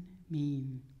 mín.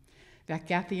 Bheach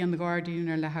gataí an gáardín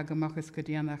ar letha gomachas go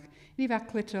déanach, ní bheach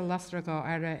clite lasra gá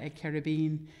ara ag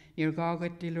caribín, níor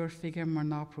gágad dílúr figur mar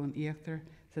náprún íochtar,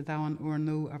 sa dain o'r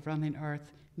nó a bhranhin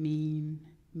earth, mín.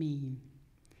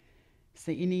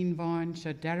 Sa inín bháin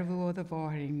se derbhú a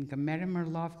bháiring go merim ar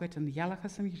lábhgait an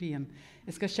dhealachas an ghrian,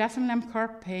 is go seasan lem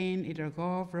corp péin idir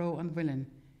gábhró an bhuilean,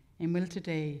 in will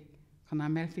today, chun a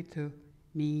melfi tú,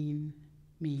 mín.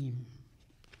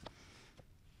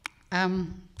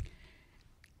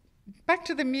 Back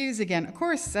to the muse again. Of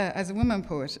course, as a woman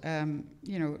poet,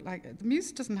 you know, like the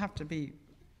muse doesn't have to be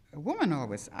a woman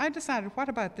always. I decided, what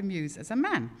about the muse as a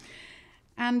man?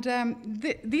 And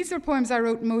these are poems I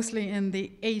wrote mostly in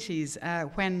the 80s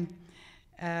when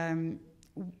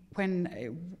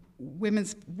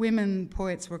women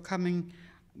poets were coming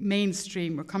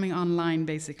mainstream, were coming online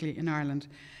basically in Ireland.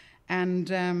 And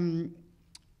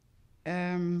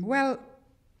well,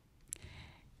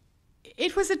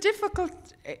 it was a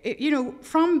difficult, you know,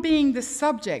 from being the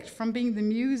subject, from being the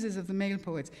muses of the male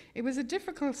poets, it was a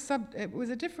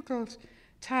difficult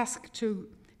task to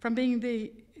being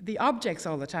the objects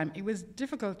all the time, it was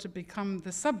difficult to become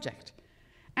the subject.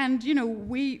 And, you know,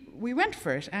 we went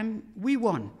for it, and we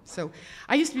won. So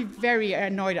I used to be very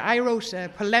annoyed. I wrote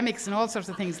polemics and all sorts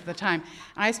of things at the time.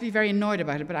 I used to be very annoyed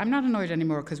about it, but I'm not annoyed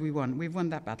anymore because we won. We've won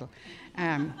that battle.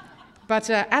 But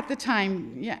at the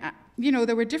time, yeah, you know,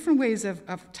 there were different ways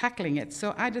of tackling it.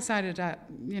 So I decided that,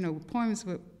 you know, poems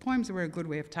were a good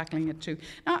way of tackling it too.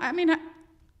 Now, I mean,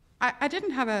 I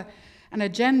didn't have an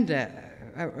agenda.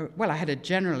 Well, I had a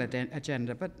general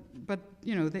agenda, but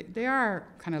you know, they are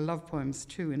kind of love poems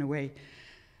too, in a way.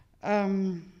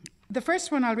 The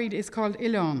first one I'll read is called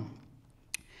Ilan,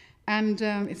 and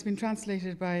it's been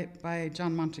translated by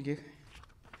John Montague.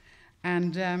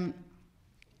 And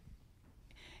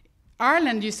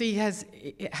Ireland, you see,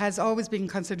 has always been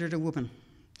considered a woman.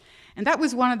 And that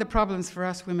was one of the problems for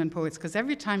us women poets, because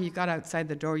every time you got outside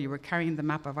the door, you were carrying the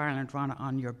map of Ireland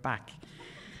on your back.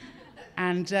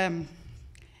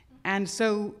 And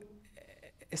so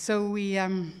we,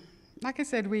 like I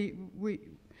said, we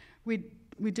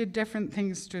did different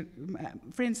things to.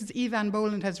 For instance, Eve Ann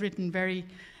Boland has written very,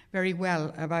 very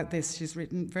well about this. She's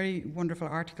written very wonderful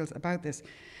articles about this,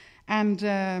 and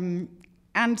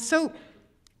so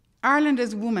Ireland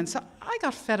as woman. So I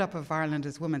got fed up of Ireland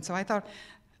as woman. So I thought,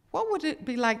 what would it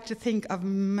be like to think of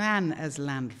man as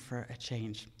land for a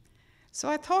change? So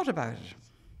I thought about it.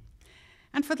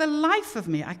 And for the life of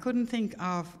me, I couldn't think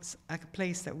of a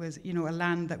place that was, you know, a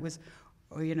land that was,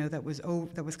 or, you know, that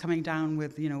was coming down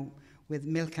with, you know, with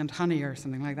milk and honey or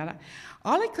something like that.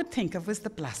 All I could think of was the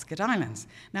Blasket Islands.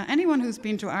 Now, anyone who's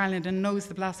been to Ireland and knows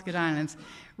the Blasket Islands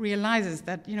realizes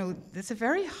that, you know, it's a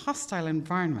very hostile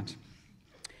environment.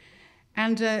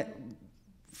 And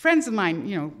friends of mine,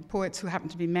 you know, poets who happen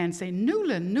to be men, say,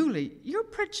 Nuala, you're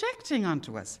projecting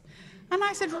onto us. And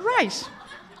I said, right.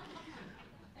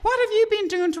 What have you been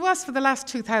doing to us for the last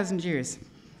 2,000 years?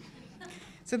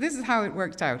 So this is how it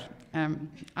worked out.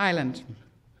 Island.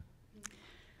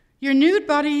 Your nude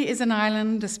body is an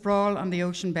island asprawl on the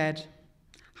ocean bed.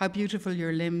 How beautiful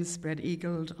your limbs spread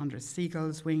eagled under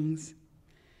seagulls' wings.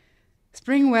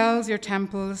 Spring wells your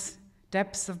temples,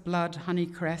 depths of blood, honey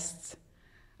crests.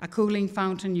 A cooling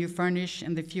fountain you furnish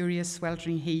in the furious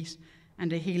sweltering heat,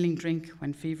 and a healing drink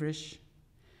when feverish.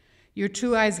 Your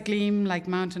two eyes gleam like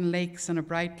mountain lakes on a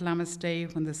bright Lammas day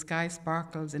when the sky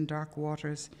sparkles in dark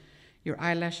waters. Your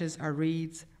eyelashes are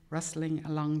reeds rustling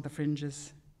along the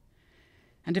fringes.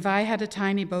 And if I had a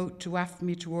tiny boat to waft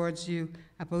me towards you,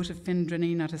 a boat of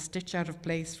Findranny, not a stitch out of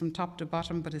place from top to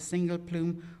bottom, but a single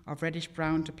plume of reddish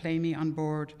brown to play me on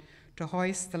board, to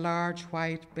hoist the large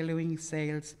white billowing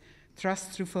sails,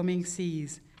 thrust through foaming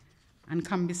seas, and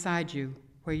come beside you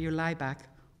where you lie back,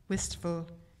 wistful,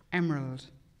 emerald,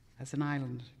 as an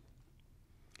island.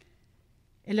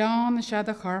 Ilan na siad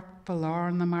a charp a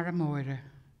lár na mar a móire.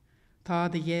 Tá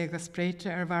de dhéag a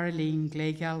spréite bhar lín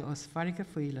gléigeal os farige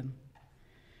fuilen.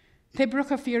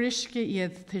 Tibruch a fírisce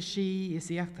iad te sí is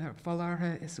íocht ar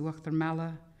follarthe is uacht ar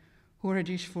mela, huair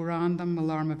dús fórandam a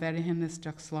lár ma verihin is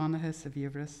deach slánathe sa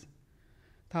bhíomhras.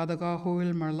 Tá da gá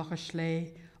húil mar locha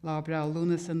slé, lá bra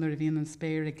lúnasan ar bhíon an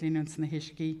spéir ag glínans na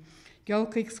hisci,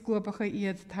 geolcaigh scuabacha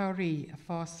iad taurí a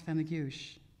fás fenna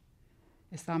giúis.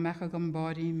 Is tá mecha gom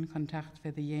bádín chun techt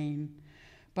fe the dhéin.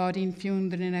 Bádín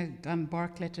fiúndarinne gan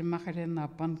barclete macharin a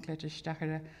banclete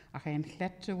stachare ach ein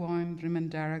chlete bháin riman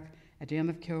darag a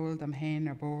déanamh ceol am hain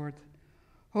ar board.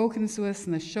 Hócan suas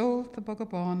na seolt a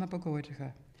bogabán a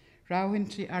bogóidecha. Ráhain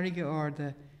trí aige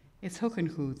orde, is hucan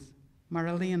chúd, mar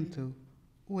a líon tú,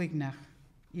 uignach,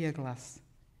 iaglas,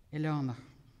 Ileánach.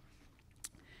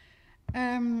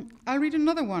 I'll read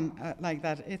another one like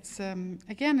that. It's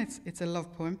again, it's a love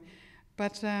poem.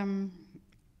 But I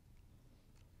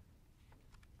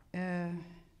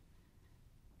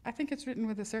think it's written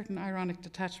with a certain ironic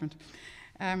detachment.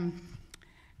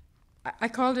 I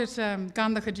called it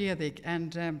Gandach Diadig,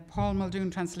 and Paul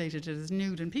Muldoon translated it as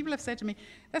nude. And people have said to me,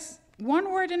 that's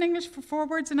one word in English for 4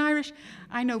 words in Irish.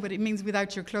 I know, but it means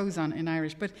without your clothes on in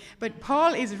Irish. But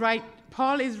Paul is right.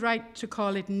 Paul is right to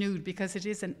call it nude because it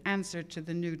is an answer to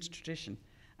the nude tradition.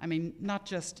 I mean, not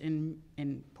just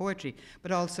in poetry,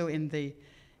 but also in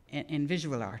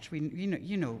visual art. We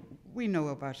know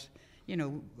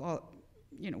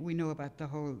about the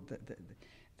whole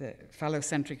the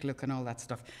phallocentric look and all that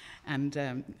stuff, and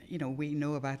we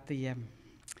know about the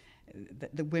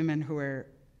women who are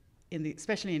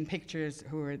especially in pictures,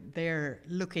 who are there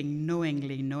looking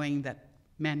knowingly, knowing that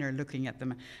men are looking at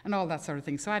them, and all that sort of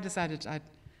thing. So I decided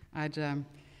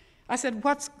I said,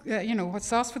 what's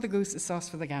sauce for the goose is sauce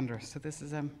for the gander. So this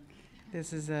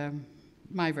is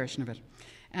my version of it.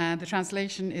 And the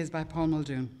translation is by Paul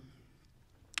Muldoon.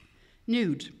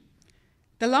 Nude.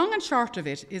 The long and short of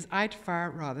it is I'd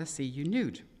far rather see you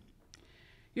nude.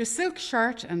 Your silk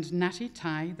shirt and natty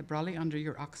tie, the brolly under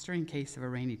your oxter in case of a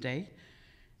rainy day,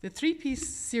 the three-piece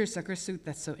seersucker suit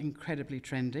that's so incredibly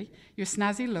trendy, your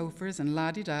snazzy loafers and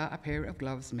la-di-da, a pair of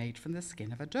gloves made from the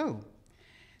skin of a doe.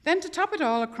 Then to top it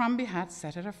all, a Crombie hat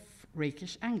set at a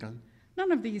rakish angle.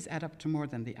 None of these add up to more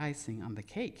than the icing on the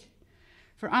cake.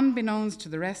 For unbeknownst to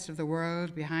the rest of the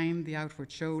world, behind the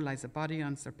outward show lies a body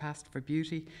unsurpassed for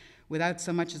beauty, without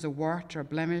so much as a wart or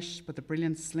blemish, but the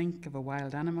brilliant slink of a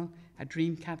wild animal, a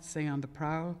dream cat say on the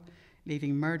prowl,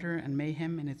 leaving murder and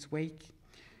mayhem in its wake.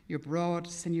 Your broad,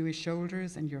 sinewy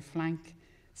shoulders and your flank,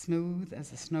 smooth as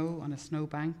the snow on a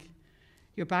snowbank.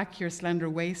 Your back, your slender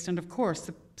waist, and of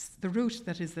course, the root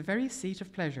that is the very seat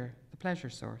of pleasure, the pleasure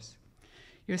source.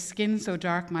 Your skin so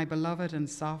dark, my beloved, and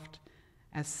soft,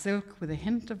 as silk with a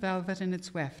hint of velvet in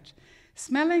its weft,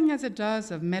 smelling as it does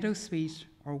of meadow sweet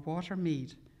or water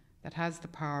mead, that has the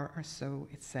power, or so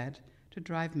it's said, to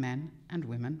drive men and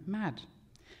women mad.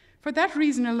 For that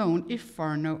reason alone, if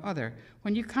for no other,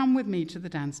 when you come with me to the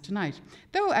dance tonight,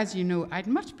 though, as you know, I'd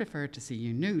much prefer to see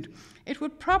you nude, it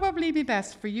would probably be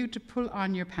best for you to pull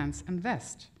on your pants and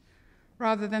vest,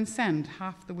 rather than send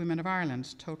half the women of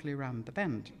Ireland totally round the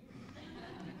bend.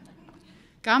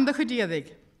 Gan the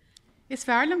chudiadig. Is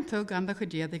fearlam tu gan the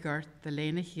chudiadig art, the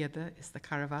lena hieda is the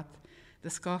caravat, the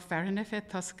sca fernefe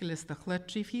tuskel is the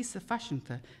chlutri fís a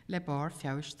fashionta, le bar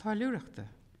fiaush talurachta.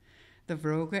 The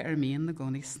vroga mean the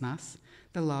goni snas,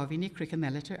 the lavini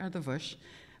cricanelliter the vush,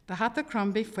 the hatta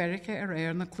Crombie ferrica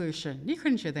air na clusha, ni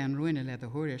kunje then ruine le the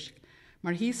horish,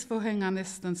 mar hís fuhing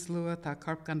anis dan slua ta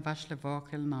carp gan vashle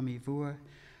vakil nami vua,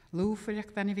 lu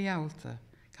ferric than vialta,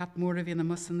 cat mora vina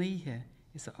musanihe,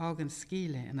 is a augen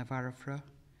skile in a varafra.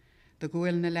 The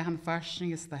goil na lehan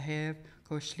fashing is the hev,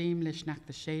 go schliim lish nach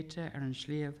the shete an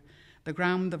schleev, the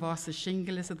ground the vasa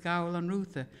shingle is at gaul an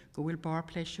rutha, go will bar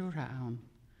play shura on.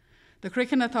 The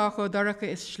cricken atacho doraka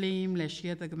is schliim le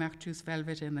shiad the gemachtus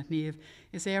velvet in the neve,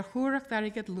 is churach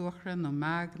dariget luchra no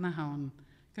mag na haun,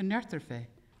 go nerterfe,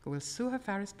 go will suha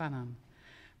faris banan.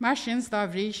 Marshins da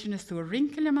vrishin is to a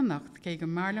wrinkle in a nacht, keg a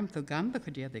marlam to gan the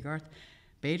cudia gart,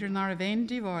 beider nar a vein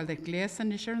dival the glass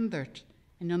and isher and dirt,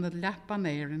 in on the lap an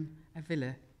airin, a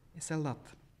villa is a lot.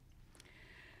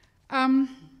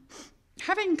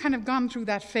 Having kind of gone through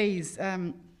that phase,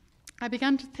 I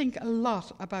began to think a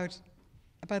lot about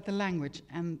the language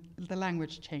and the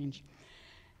language change,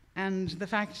 and the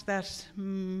fact that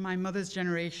my mother's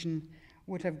generation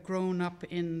would have grown up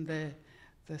in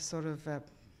the sort of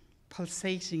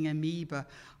pulsating amoeba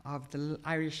of the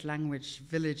Irish language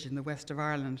village in the west of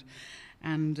Ireland,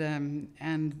 and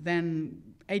then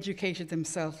educated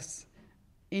themselves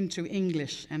into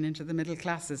English and into the middle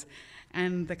classes,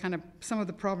 and the kind of some of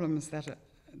the problems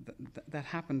that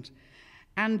happened.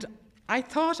 And I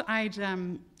thought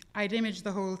I'd image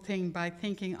the whole thing by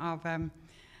thinking of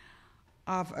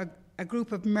a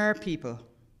group of mer people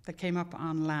that came up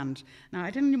on land. Now,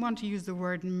 I didn't want to use the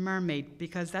word mermaid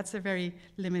because that's a very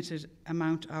limited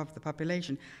amount of the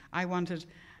population. I wanted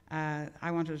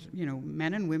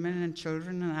men and women and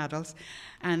children and adults,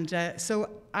 and so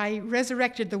I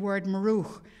resurrected the word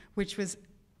maruch, which was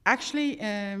actually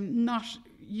not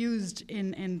used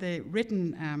in the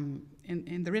written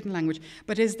in the written language,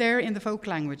 but is there in the folk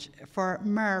language for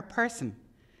mer person,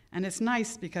 and it's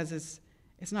nice because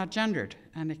it's not gendered,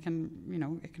 and it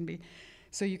can be,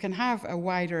 so you can have a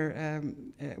wider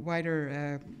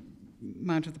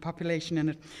amount of the population in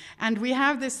it. And we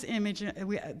have this image,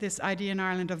 this idea in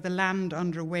Ireland of the land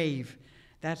under wave,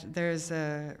 that there's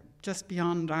just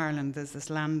beyond Ireland there's this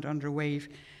land under wave,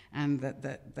 and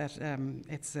that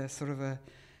it's a sort of a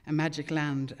magic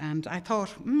land. And I thought,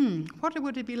 what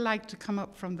would it be like to come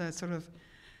up from the sort of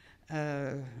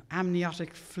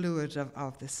amniotic fluid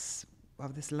of this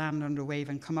land under wave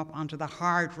and come up onto the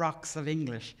hard rocks of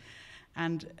English?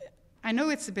 And I know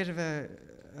it's a bit of a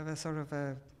sort of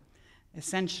a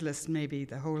essentialist, maybe,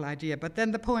 the whole idea, but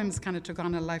then the poems kind of took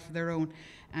on a life of their own,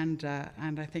 and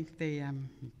I think they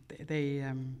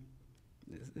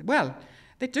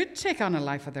did take on a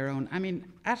life of their own. I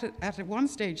mean, at one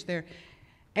stage there,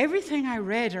 everything I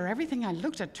read or everything I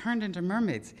looked at turned into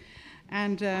mermaids,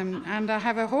 and I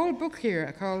have a whole book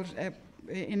here called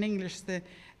in English the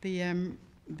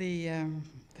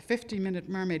 50-minute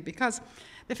mermaid, because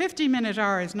the 50-minute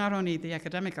hour is not only the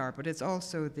academic hour, but it's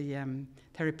also the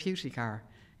therapeutic hour.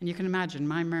 And you can imagine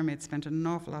my mermaid spent an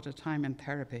awful lot of time in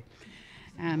therapy,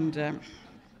 and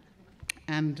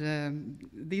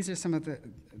these are some of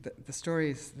the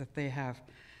stories that they have.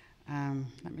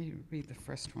 Let me read the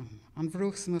first one. An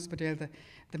bhruachs Nuspedale,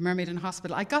 the Mermaid in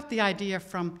Hospital. I got the idea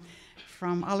from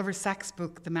Oliver Sacks'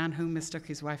 book, The Man Who Mistook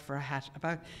His Wife for a Hat.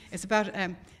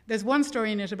 There's one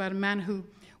story in it about a man who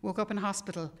woke up in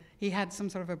hospital. He had some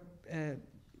sort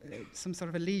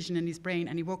of a lesion in his brain,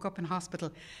 and he woke up in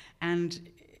hospital, and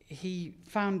he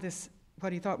found this,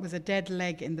 what he thought was a dead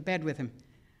leg in the bed with him.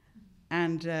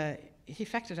 And he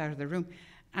fecked it out of the room.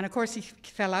 And of course he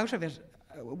fell out of it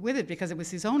with it because it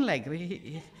was his own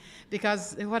leg.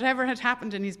 Because whatever had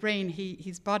happened in his brain,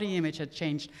 his body image had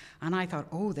changed. And I thought,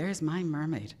 oh, there's my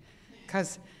mermaid.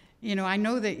 Because, you know, I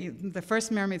know that the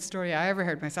first mermaid story I ever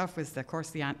heard myself was, of course,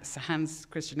 the Hans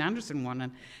Christian Andersen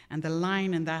one. And the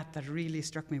line in that really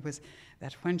struck me was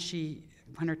that when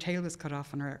her tail was cut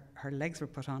off and her legs were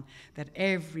put on, that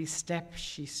every step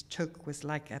she took was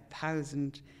like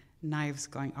 1,000 knives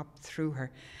going up through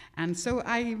her. And so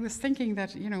I was thinking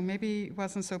that, you know, maybe it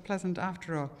wasn't so pleasant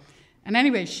after all. And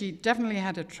anyway, she definitely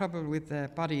had a trouble with the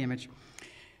body image.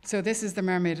 So this is the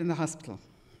mermaid in the hospital.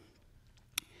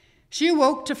 She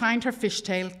awoke to find her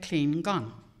fishtail clean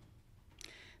gone.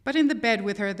 But in the bed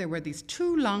with her there were these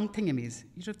 2 long thingamies.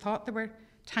 You'd have thought they were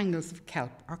tangles of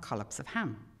kelp or collops of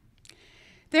ham.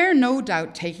 They're no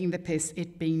doubt taking the piss,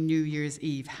 it being New Year's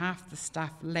Eve, half the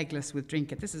staff legless with drink.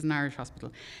 This is an Irish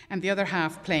hospital, and the other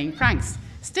half playing pranks.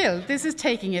 Still, this is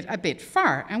taking it a bit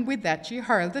far, and with that she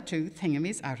hurled the 2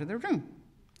 thingamies out of the room.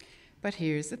 But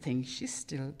here's the thing she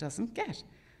still doesn't get.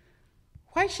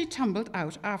 Why she tumbled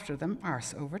out after them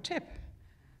arse over tip.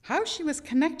 How she was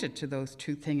connected to those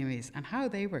 2 thingamies, and how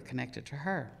they were connected to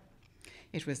her.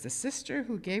 It was the sister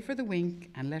who gave her the wink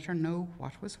and let her know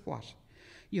what was what.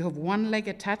 You have 1 leg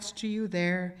attached to you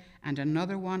there, and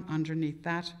another one underneath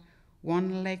that.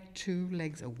 1 leg, 2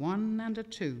 legs, a 1 and a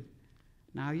 2.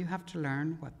 Now you have to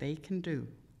learn what they can do.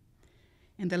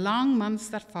 In the long months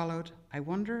that followed, I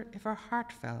wonder if her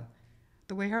heart fell,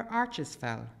 the way her arches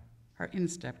fell, her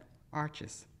instep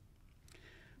arches.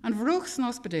 An bhruachs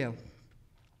Nuspedale.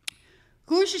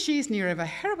 Gúise she's near of a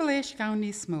herbaléis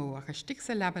gauni smó ach a stig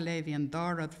sa labale an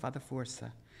dárad fad a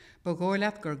fuórsa.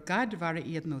 Bogóileat gur gad var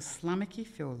iad no slamici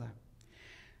fiola.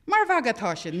 Mar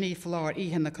vagatá sin ní flár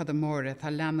ihan na cadamóra tá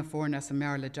leanna fórna sa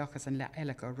merle jochas an le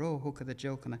eilech ró húca the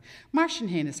jokana. Mar sin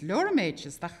hénas lora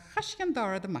méiches da chascian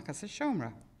dárad amachas a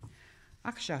siomra.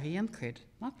 Ach shahi an cud,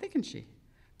 not thinking she.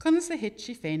 Cunnas a hit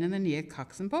she féin in the near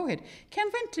cox and bowhead.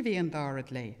 Ken winter vi an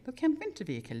dárad lay, though ken winter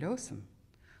vi kilosum.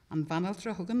 An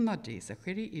vanaltra hugan noddies a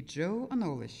chiri I dro an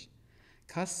ólish.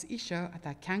 Cus isha at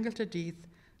a cangalta deeth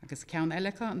agus ceann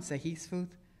eilecha an sa hísfúd,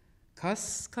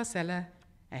 cos eile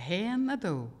a héan a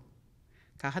dó,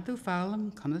 cahadú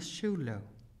fálam conas siúló.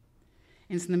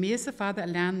 Ins na mías a fada a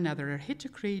lean nether hit a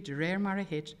crí de réir mar a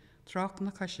hit, troch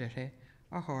na cosirhe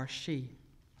or horse she.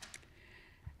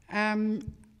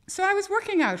 So I was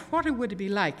working out what it would be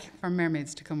like for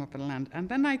mermaids to come up on land, and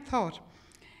then I thought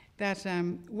that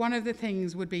one of the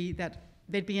things would be that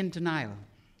they'd be in denial.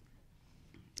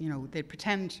 You know, they'd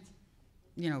pretend,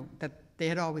 you know, that they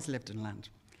had always lived in land.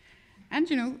 And,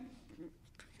 you know,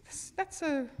 that's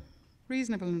a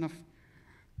reasonable enough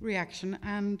reaction.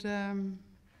 And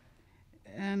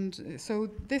so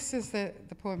this is the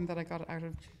poem that I got out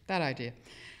of that idea,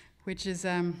 which is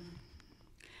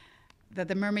that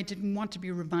the mermaid didn't want to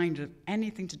be reminded of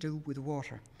anything to do with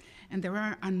water. And there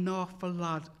are an awful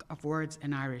lot of words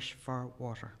in Irish for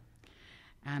water.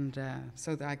 And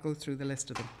so I go through the list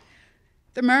of them.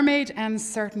 The mermaid and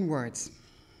certain words.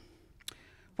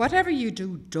 Whatever you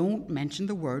do, don't mention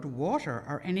the word water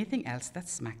or anything else that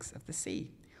smacks of the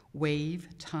sea. Wave,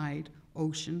 tide,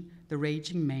 ocean, the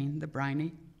raging main, the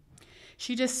briny.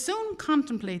 She'd as soon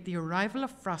contemplate the arrival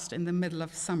of frost in the middle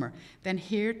of summer than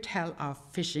hear tell of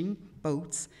fishing,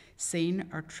 boats, seine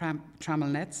or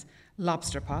trammel nets,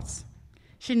 lobster pots.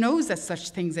 She knows that such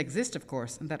things exist, of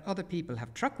course, and that other people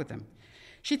have truck with them.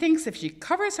 She thinks if she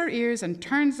covers her ears and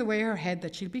turns away her head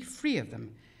that she'll be free of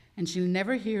them, and she'll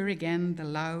never hear again the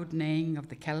loud neighing of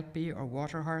the kelpie or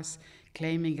water horse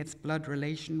claiming its blood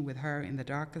relation with her in the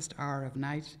darkest hour of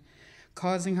night,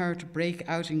 causing her to break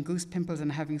out in goose pimples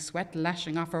and having sweat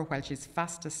lashing off her while she's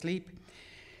fast asleep.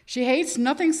 She hates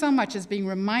nothing so much as being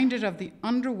reminded of the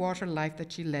underwater life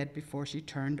that she led before she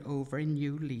turned over a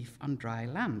new leaf on dry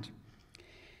land.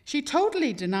 She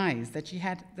totally denies that she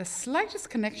had the slightest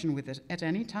connection with it at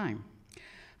any time.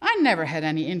 I never had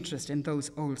any interest in those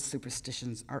old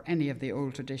superstitions or any of the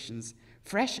old traditions.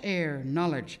 Fresh air,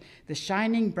 knowledge, the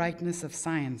shining brightness of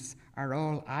science are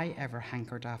all I ever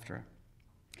hankered after.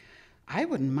 I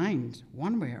wouldn't mind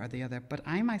one way or the other, but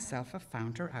I myself have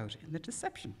found her out in the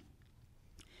deception.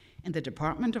 In the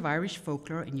Department of Irish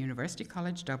Folklore in University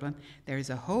College Dublin, there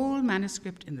is a whole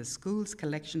manuscript in the school's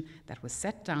collection that was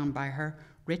set down by her,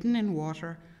 written in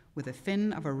water, with a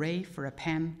fin of a ray for a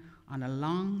pen on a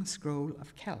long scroll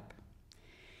of kelp.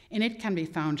 In it can be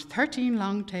found 13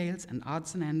 long tales and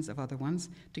odds and ends of other ones,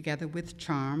 together with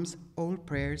charms, old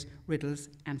prayers, riddles,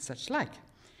 and such like.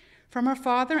 From her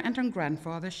father and her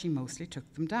grandfather, she mostly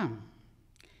took them down.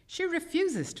 She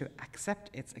refuses to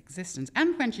accept its existence,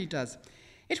 and when she does,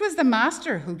 it was the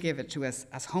master who gave it to us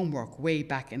as homework way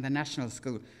back in the national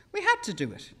school. We had to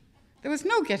do it. There was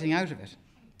no getting out of it.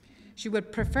 She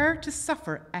would prefer to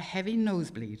suffer a heavy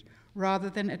nosebleed rather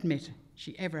than admit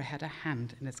she ever had a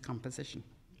hand in its composition.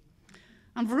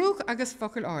 An bhrúg agus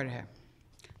focail áirithe,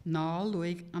 ná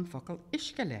luig an focail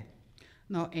isce le,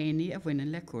 ná éini a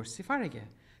bhaineann le cuasaí farige,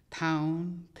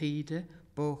 town, tíde,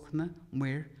 bóchna,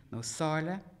 muir, nó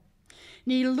sáile.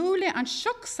 Ní lúla an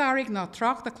seoc sarig ná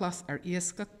trach de clas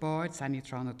iascach báid sanní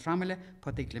trána tramile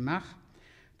podig limach.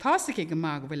 Tása go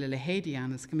mag bhfuil le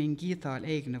hédianas go mín gítáil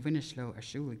éig na bhuinesló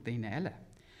siúlaigh daoine eile.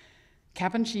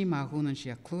 Ceapan sí má gúnan si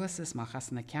a clúasas má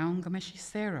chas na ceann go me sí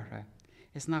séirithe.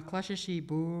 Is na cloise sí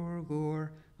búr,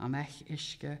 gúr, a mech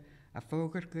isce, a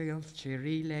fógur gil, sí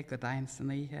ríle go dain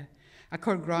san ihe, a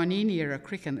chur gráníní ar a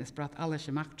crichan is brat alla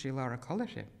semach trí lá a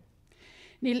choirse.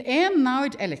 Níl éon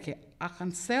náid eiliche ach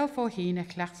an selfó hína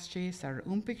chleachstíos ar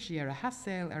úmpic sí ar a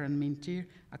haséil ar an mintír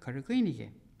a chur a gcuinige.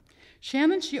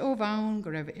 Séanan sí ó bhain go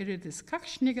raibh irid is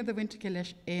cachsnigad a bhainte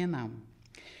leis éon am.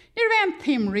 Ní raibh an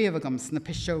taim riamhagams na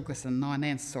pisógus an ná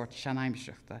an sort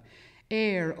seanaimseachta,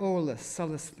 ólas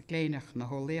solas gléineach na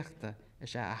hóléachta a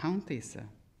sé a hauntaísa.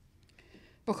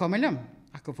 Ba chumilm,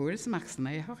 a go bhfuair is amach san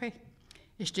éthacha.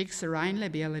 Istíigh sa rain le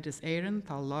béalad is éireann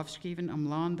tá lábhscíbhan am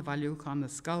lán de bhailiúchán na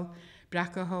scal,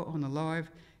 breacatha ó na láimh,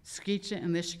 scríte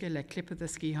an isce le clipad a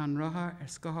scíhan rotha ar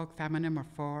scothag feminine mar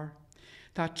fár.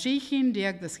 Tá tríchin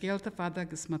déag de scéalta fada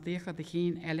agus matíocha de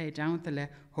chin eile daanta le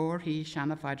thórthaí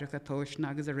seanna faidracha tóisna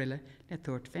agus a riile le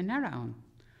tuairt féin ara ann.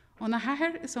 On na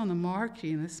hair is on a mar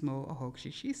crína smó a thug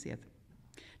sí siad.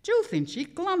 Dúlthainn sí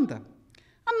glanda.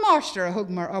 An máiste a thug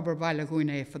mar obair baile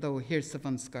gúine fadó hir sa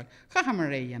bhanscar, chacha mar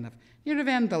é dhéanamh, ní a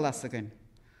bhéan do las againn.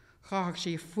 Chaach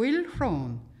sí fuil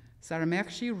chrón, sa a meach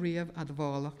sí riamh ad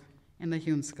bhálach in the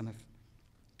Hunscanamh.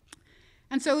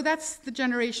 And so that's the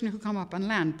generation who come up on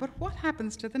land. But what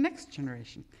happens to the next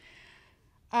generation?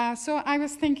 So I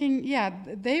was thinking, yeah,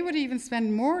 they would even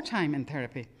spend more time in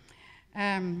therapy.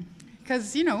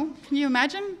 Because, you know, can you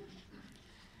imagine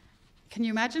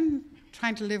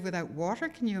trying to live without water?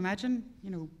 Can you imagine, you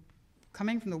know,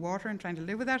 coming from the water and trying to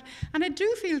live without? And I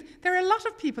do feel there are a lot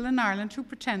of people in Ireland who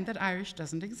pretend that Irish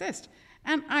doesn't exist.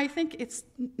 And I think it's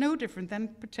no different than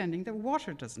pretending that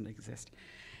water doesn't exist.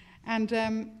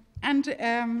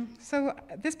 So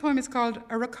this poem is called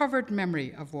A Recovered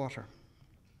Memory of Water.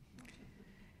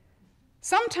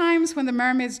 Sometimes when the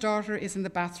mermaid's daughter is in the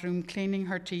bathroom cleaning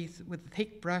her teeth with a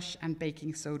thick brush and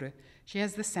baking soda, she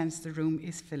has the sense the room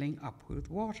is filling up with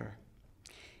water.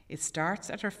 It starts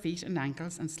at her feet and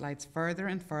ankles and slides further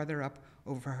and further up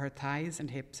over her thighs and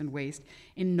hips and waist.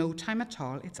 In no time at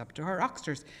all, it's up to her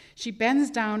oxters. She bends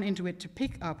down into it to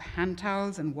pick up hand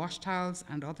towels and wash towels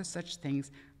and other such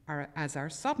things as are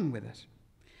sodden with it.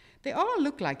 They all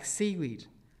look like seaweed,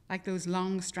 like those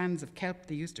long strands of kelp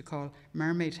they used to call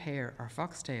mermaid hair or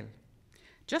foxtail.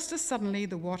 Just as suddenly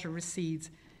the water recedes,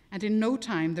 and in no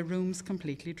time the room's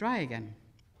completely dry again.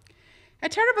 A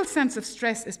terrible sense of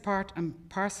stress is part and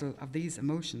parcel of these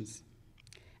emotions.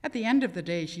 At the end of the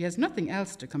day, she has nothing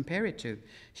else to compare it to.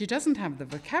 She doesn't have the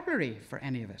vocabulary for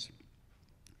any of it.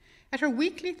 At her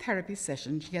weekly therapy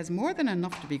session, she has more than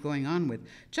enough to be going on with,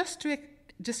 just to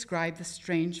describe the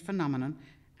strange phenomenon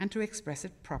and to express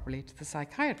it properly to the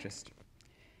psychiatrist.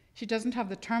 She doesn't have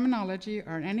the terminology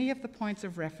or any of the points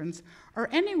of reference or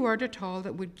any word at all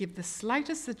that would give the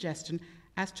slightest suggestion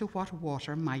as to what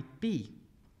water might be.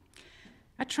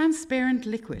 A transparent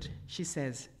liquid, she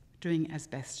says, doing as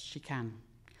best she can.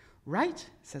 Right,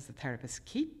 says the therapist,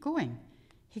 keep going.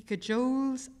 He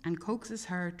cajoles and coaxes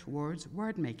her towards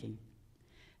word-making.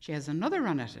 She has another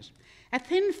run at it. A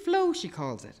thin flow, she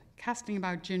calls it, casting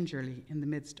about gingerly in the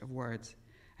midst of words.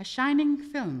 A shining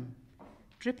film,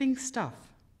 dripping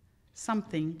stuff,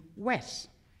 something wet,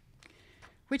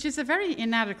 which is a very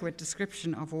inadequate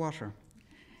description of water.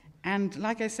 And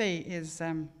like I say,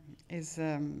 is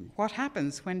what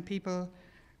happens when people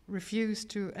refuse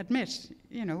to admit,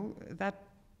 you know, that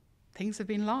things have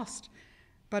been lost.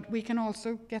 But we can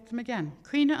also get them again.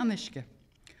 Cuine an isce.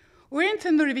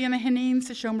 Uaireann nuair a bhí na hinnín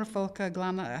sa seomra folca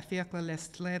glanna a fiacla le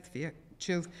sléad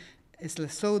fiactiúh is le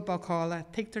sód bácála,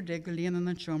 tictar de go líanaan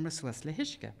an seomra suas le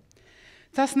hiisce.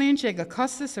 Thas níon sé go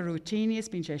costas a rútínias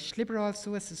bín sé slibráil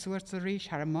suas a suirt a ríis,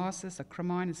 haramásas a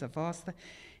cromáinis a bhásta,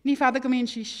 ní fada go mín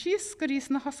sí síos go rís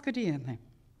na hoscadíana.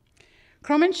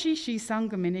 Cromann sí san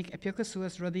go minic a piucha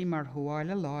suas rudí mar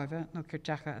huáile láimhe nó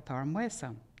cirteacha atá ar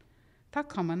muesan. Tá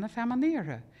cuman na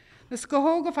femaníire. Nus go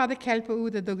hóga fada celpa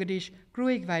úd a dugadís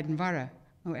grúig bhaid an vara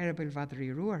nó erbil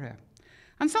vadarí ruaire.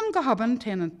 An san go haban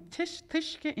téan an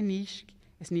tuisce iníisc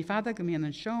is ní fada go míon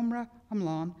an seomra am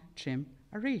lán trim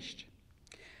a ríist.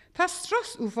 Tá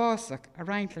stras uásach a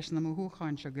reinintleis na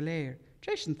mthúcháin se go léir,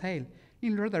 tréis an tail,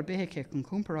 níl rud ar béice chun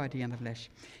cúmparáidí anamh leis.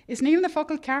 Is níl na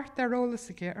focail ceart ar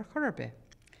rólasaige ar churbe.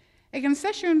 Ag an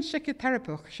sesiún sice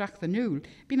therapach seach the núl,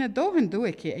 bí na dóhan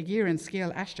dúice ag ggéar an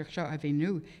scéal eisteach seo a bhí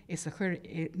nú is a chur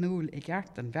núl i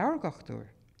gceart an bheargachtúir.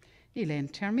 Ní léon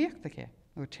termíochtacha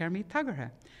nó termí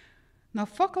tagartha. Ná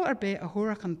focail ar bé a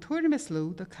thuach an tuairmis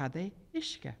lú do cadé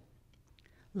isce.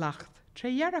 Lacht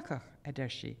tréhearachach a der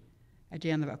sí. A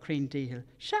déanamh a craon díhil,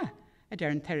 se, a d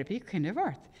an therapí cine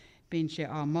bhart. Bín sé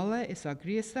á mulla is a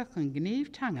gríasach an gníomh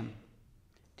tangan.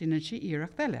 Dinan si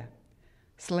íireach eile.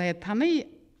 Sléad tannaí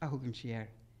a thugann si ar.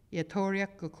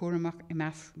 Iatóriach go cuaramach I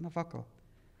meas na focail.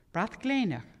 Brat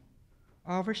gléineach,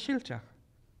 ábhar silteach,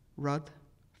 rud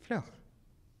fluch.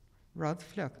 Rud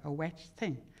fluch, a wet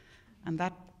thing. And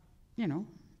that,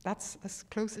 that's as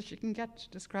close as you can get to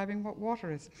describing what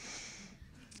water is.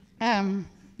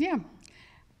 Yeah.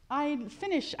 I'll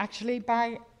finish, actually,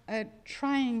 by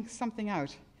trying something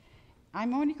out.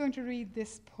 I'm only going to read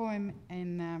this poem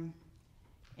in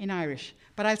Irish,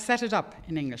 but I'll set it up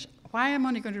in English. Why I'm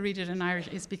only going to read it in Irish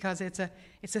is because it's a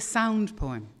sound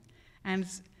poem, and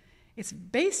it's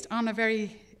based on a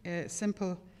very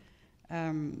simple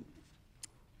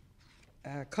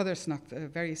colorsnach, a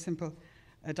very simple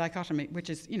dichotomy, which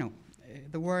is,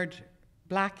 the word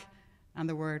black and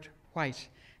the word white.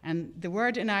 And the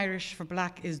word in Irish for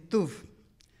black is dubh.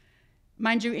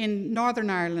 Mind you, in Northern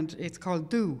Ireland, it's called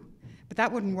dú, but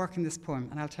that wouldn't work in this poem,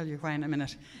 and I'll tell you why in a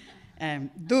minute.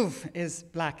 Dubh is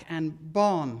black, and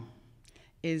bán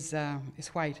is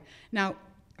white. Now,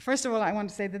 first of all, I want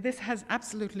to say that this has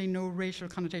absolutely no racial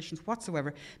connotations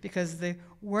whatsoever, because the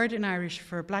word in Irish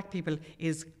for black people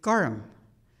is gorm,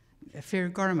 fear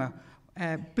gorma,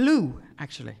 blue,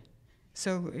 actually.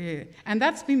 So, and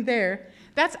that's been there.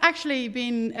 That's actually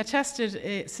been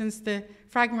attested since the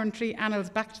fragmentary annals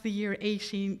back to the year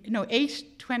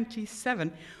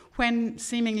 827, when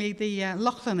seemingly the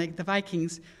Lochlannig, the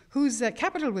Vikings, whose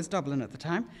capital was Dublin at the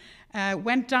time,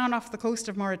 went down off the coast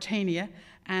of Mauritania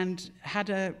and had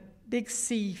a big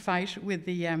sea fight with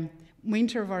the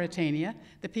Muintir of Mauritania,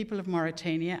 the people of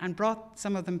Mauritania, and brought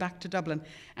some of them back to Dublin.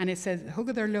 And it says,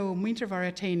 Hugad lo Muintir of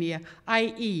Mauritania,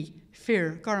 i.e.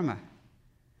 fear Gorma.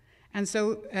 And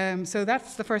so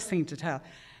that's the first thing to tell.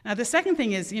 Now, the second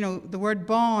thing is, the word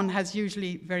bán has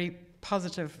usually very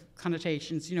positive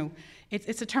connotations.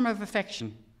 It's a term of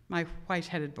affection, my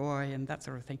white-headed boy and that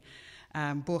sort of thing,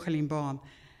 Bóchalín bán.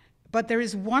 But there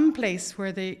is one place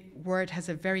where the word has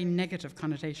a very negative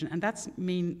connotation, and that's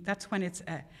when it's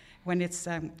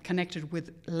connected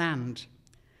with land.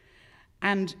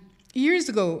 And years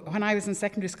ago, when I was in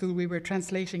secondary school, we were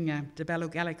translating De Bello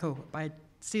Gallico by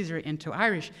Caesar into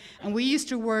Irish, and we used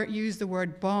to use the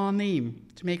word bánim,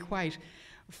 to make white,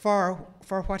 for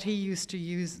what he used to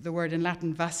use the word in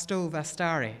Latin vasto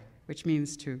vastare, which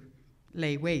means to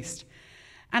lay waste.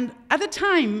 And at the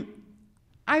time,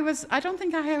 I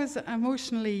think I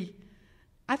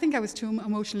was too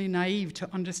emotionally naive to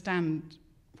understand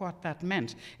what that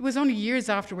meant. It was only years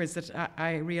afterwards that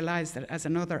I realized that, as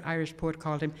another Irish poet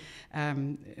called him,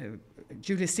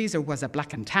 Julius Caesar was a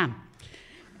black and tan.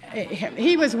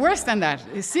 He was worse than that.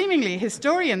 Seemingly,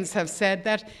 historians have said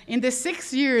that in the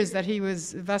 6 years that he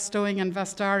was vastoing and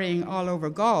vastaring all over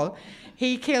Gaul,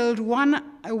 he killed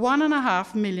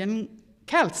 1.5 million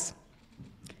Celts.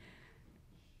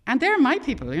 And they're my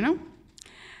people,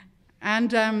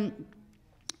 And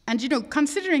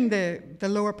considering the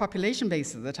lower population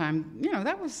base at the time,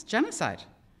 that was genocide.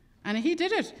 And he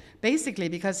did it basically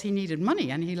because he needed money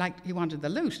and he wanted the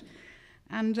loot.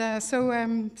 And so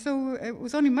it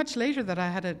was only much later that I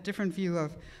had a different view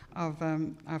of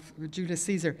Julius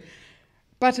Caesar.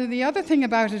 But the other thing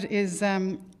about it is,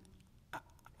 and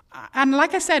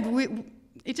like I said,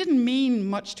 it didn't mean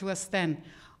much to us then,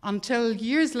 until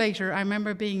years later. I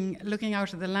remember looking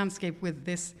out at the landscape with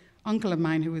this uncle of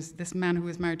mine, this man who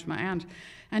was married to my aunt,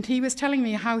 and he was telling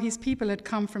me how his people had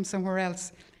come from somewhere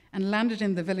else and landed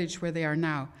in the village where they are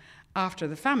now after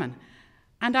the famine.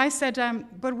 And I said,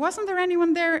 but wasn't there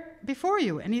anyone there before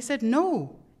you? And he said,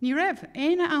 no, ní raibh,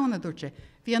 éine anna dúirte,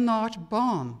 bhí an náit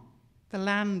bán. The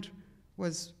land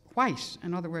was white,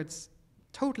 in other words,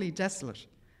 totally desolate.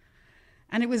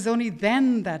 And it was only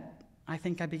then that I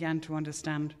think I began to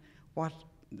understand what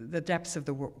the depths of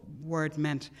the word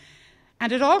meant.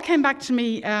 And it all came back to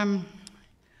me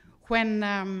when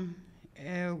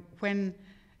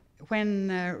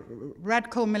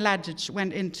Radko Mladic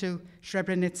went into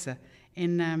Srebrenica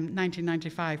in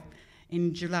 1995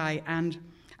 in July. And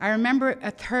I remember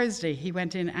a Thursday he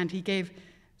went in and he gave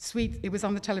sweets. It was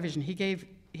on the television. He gave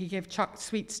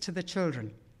sweets to the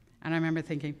children. And I remember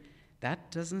thinking,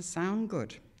 that doesn't sound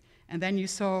good. And then you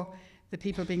saw the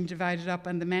people being divided up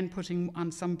and the men putting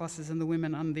on some buses and the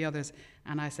women on the others.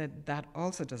 And I said, that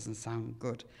also doesn't sound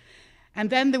good. And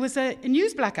then there was a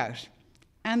news blackout.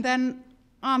 And then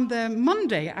on the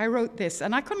Monday, I wrote this,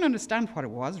 and I couldn't understand what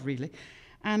it was, really.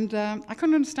 And I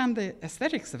couldn't understand the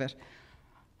aesthetics of it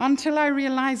until I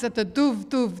realized that the dove,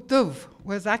 dove, dove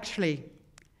was actually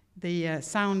the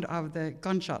sound of the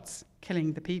gunshots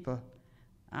killing the people.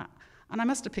 And I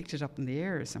must have picked it up in the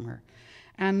air somewhere.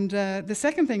 And the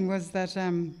second thing was that,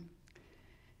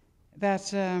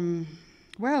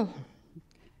 well,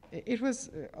 it was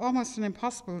almost an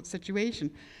impossible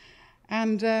situation.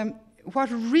 And what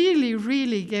really,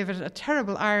 really gave it a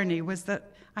terrible irony was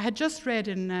that I had just read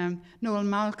in Noel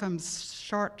Malcolm's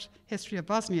short history of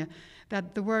Bosnia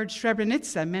that the word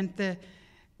Srebrenica meant the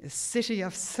city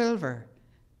of silver,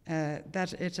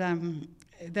 that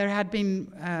there had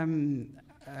been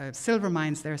silver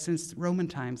mines there since Roman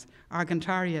times.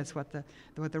 Argentaria is what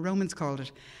the Romans called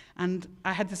it. And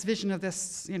I had this vision of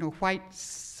this, white,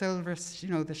 silver,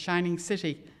 the shining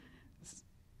city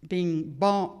being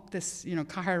born, this,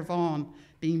 Cahir Vaughan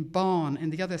being born in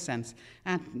the other sense.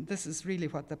 And this is really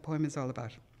what the poem is all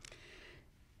about.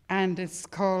 And it's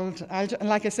called,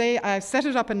 like I say, I've set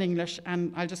it up in English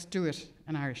and I'll just do it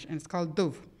in Irish. And it's called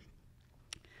Dove.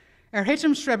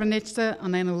 Hitim Srebrenica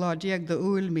an ein lá diag de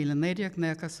úil míle néideag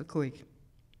neachas a cuig.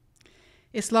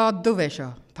 Is lá dove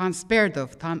seo, tá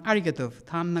spéirdumh, tá airgeadumh,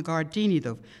 tá na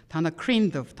gardínidumh, tá na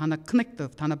críndumh, tá na cnicdumh,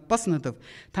 tá na busnadumh,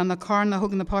 tá na carna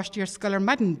thug na páistíar scolar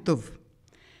madindumh.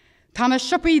 Tá na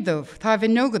siopídumh, tá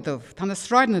vinógadumh, tá na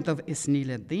sráidnadumh is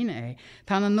níle daine é,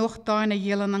 tá na nuachtáin a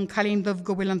dhéalan an calíndumh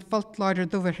go bhfuil an foltláidir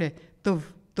dubharthe, dubh,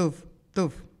 dubh,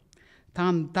 dubh. Tá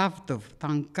davdumh, tá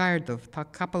gairdumh, tá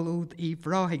capalúd í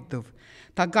bhráthigdumh,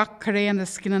 tá gach caréan na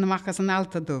scinan amachas an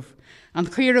altadumh, an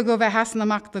chuire go bheith hasan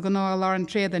amachta go ná lá an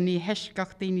tréad a ní heis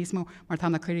gach daoine smó mar tá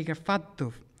na chuirigar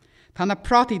faddumh. Tá na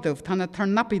prátidumh, tá na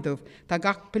tarnapidumh, tá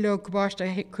gach pileo gobáiste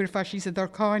chuirfa sí sa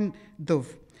dorcáin dumh.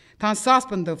 Tá an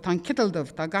sáspandumh, tá an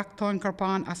kitaldumh, tá gach táin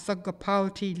carpáin a sug go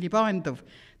páltí libáindumh.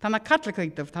 Tá na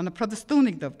Catholicigdumh, tá na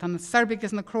Protestúnigdumh, tá na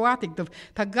Serbigus na Croatigdumh,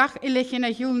 tá gach ilichin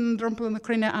a hiúlan drumpel na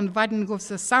crine an vaidin go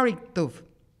sa Sarigdumh.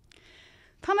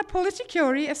 Tá na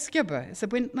politiciúirí a sciba is a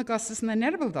buint na gosas na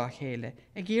nerbal dá chéile,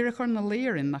 a ggéire na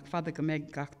léirin nach fada go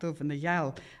méid gach dumh in the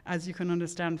yell. As you can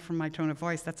understand from my tone of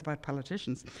voice, that's about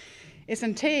politicians. Is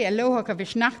an té a lóhach a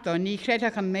bhís nachta ní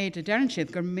chréiteach an méid a dean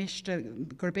siad gur miste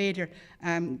gur béidir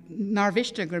nar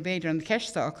viste gur béidir an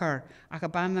ceista a chur ach a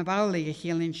ban na bhaulaí a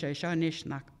chéalín sé seo níos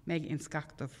nach méid in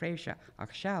scachta fréise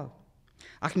ach seall.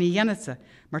 Ach ní dhéanasa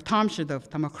mar táimsidumh,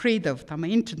 tá mar chrídumh, tá mar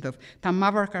intandumh, tá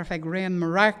mabhar ar feig réan mar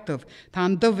reachtumh, tá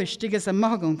an dumh stigas a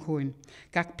magan chuin.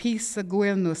 Gach pís a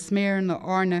ghuil nó sméir nó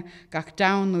orne, gach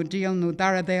down nó díal nó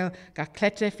daradéal, gach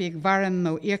clete fiag varan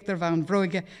nó íachtar bhain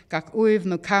bhróige, gach uibh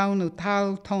nó cow nó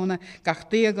tal tóna, gach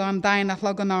díag an dain nach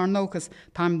logan ar nócas,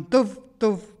 tám dumh,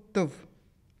 dumh, dumh.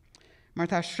 Mar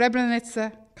tá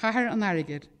Srebrenica, Cahir an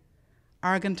airgid,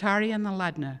 Argentaria na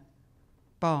ladna,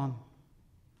 bán.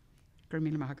 Gur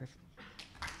míle maithagah.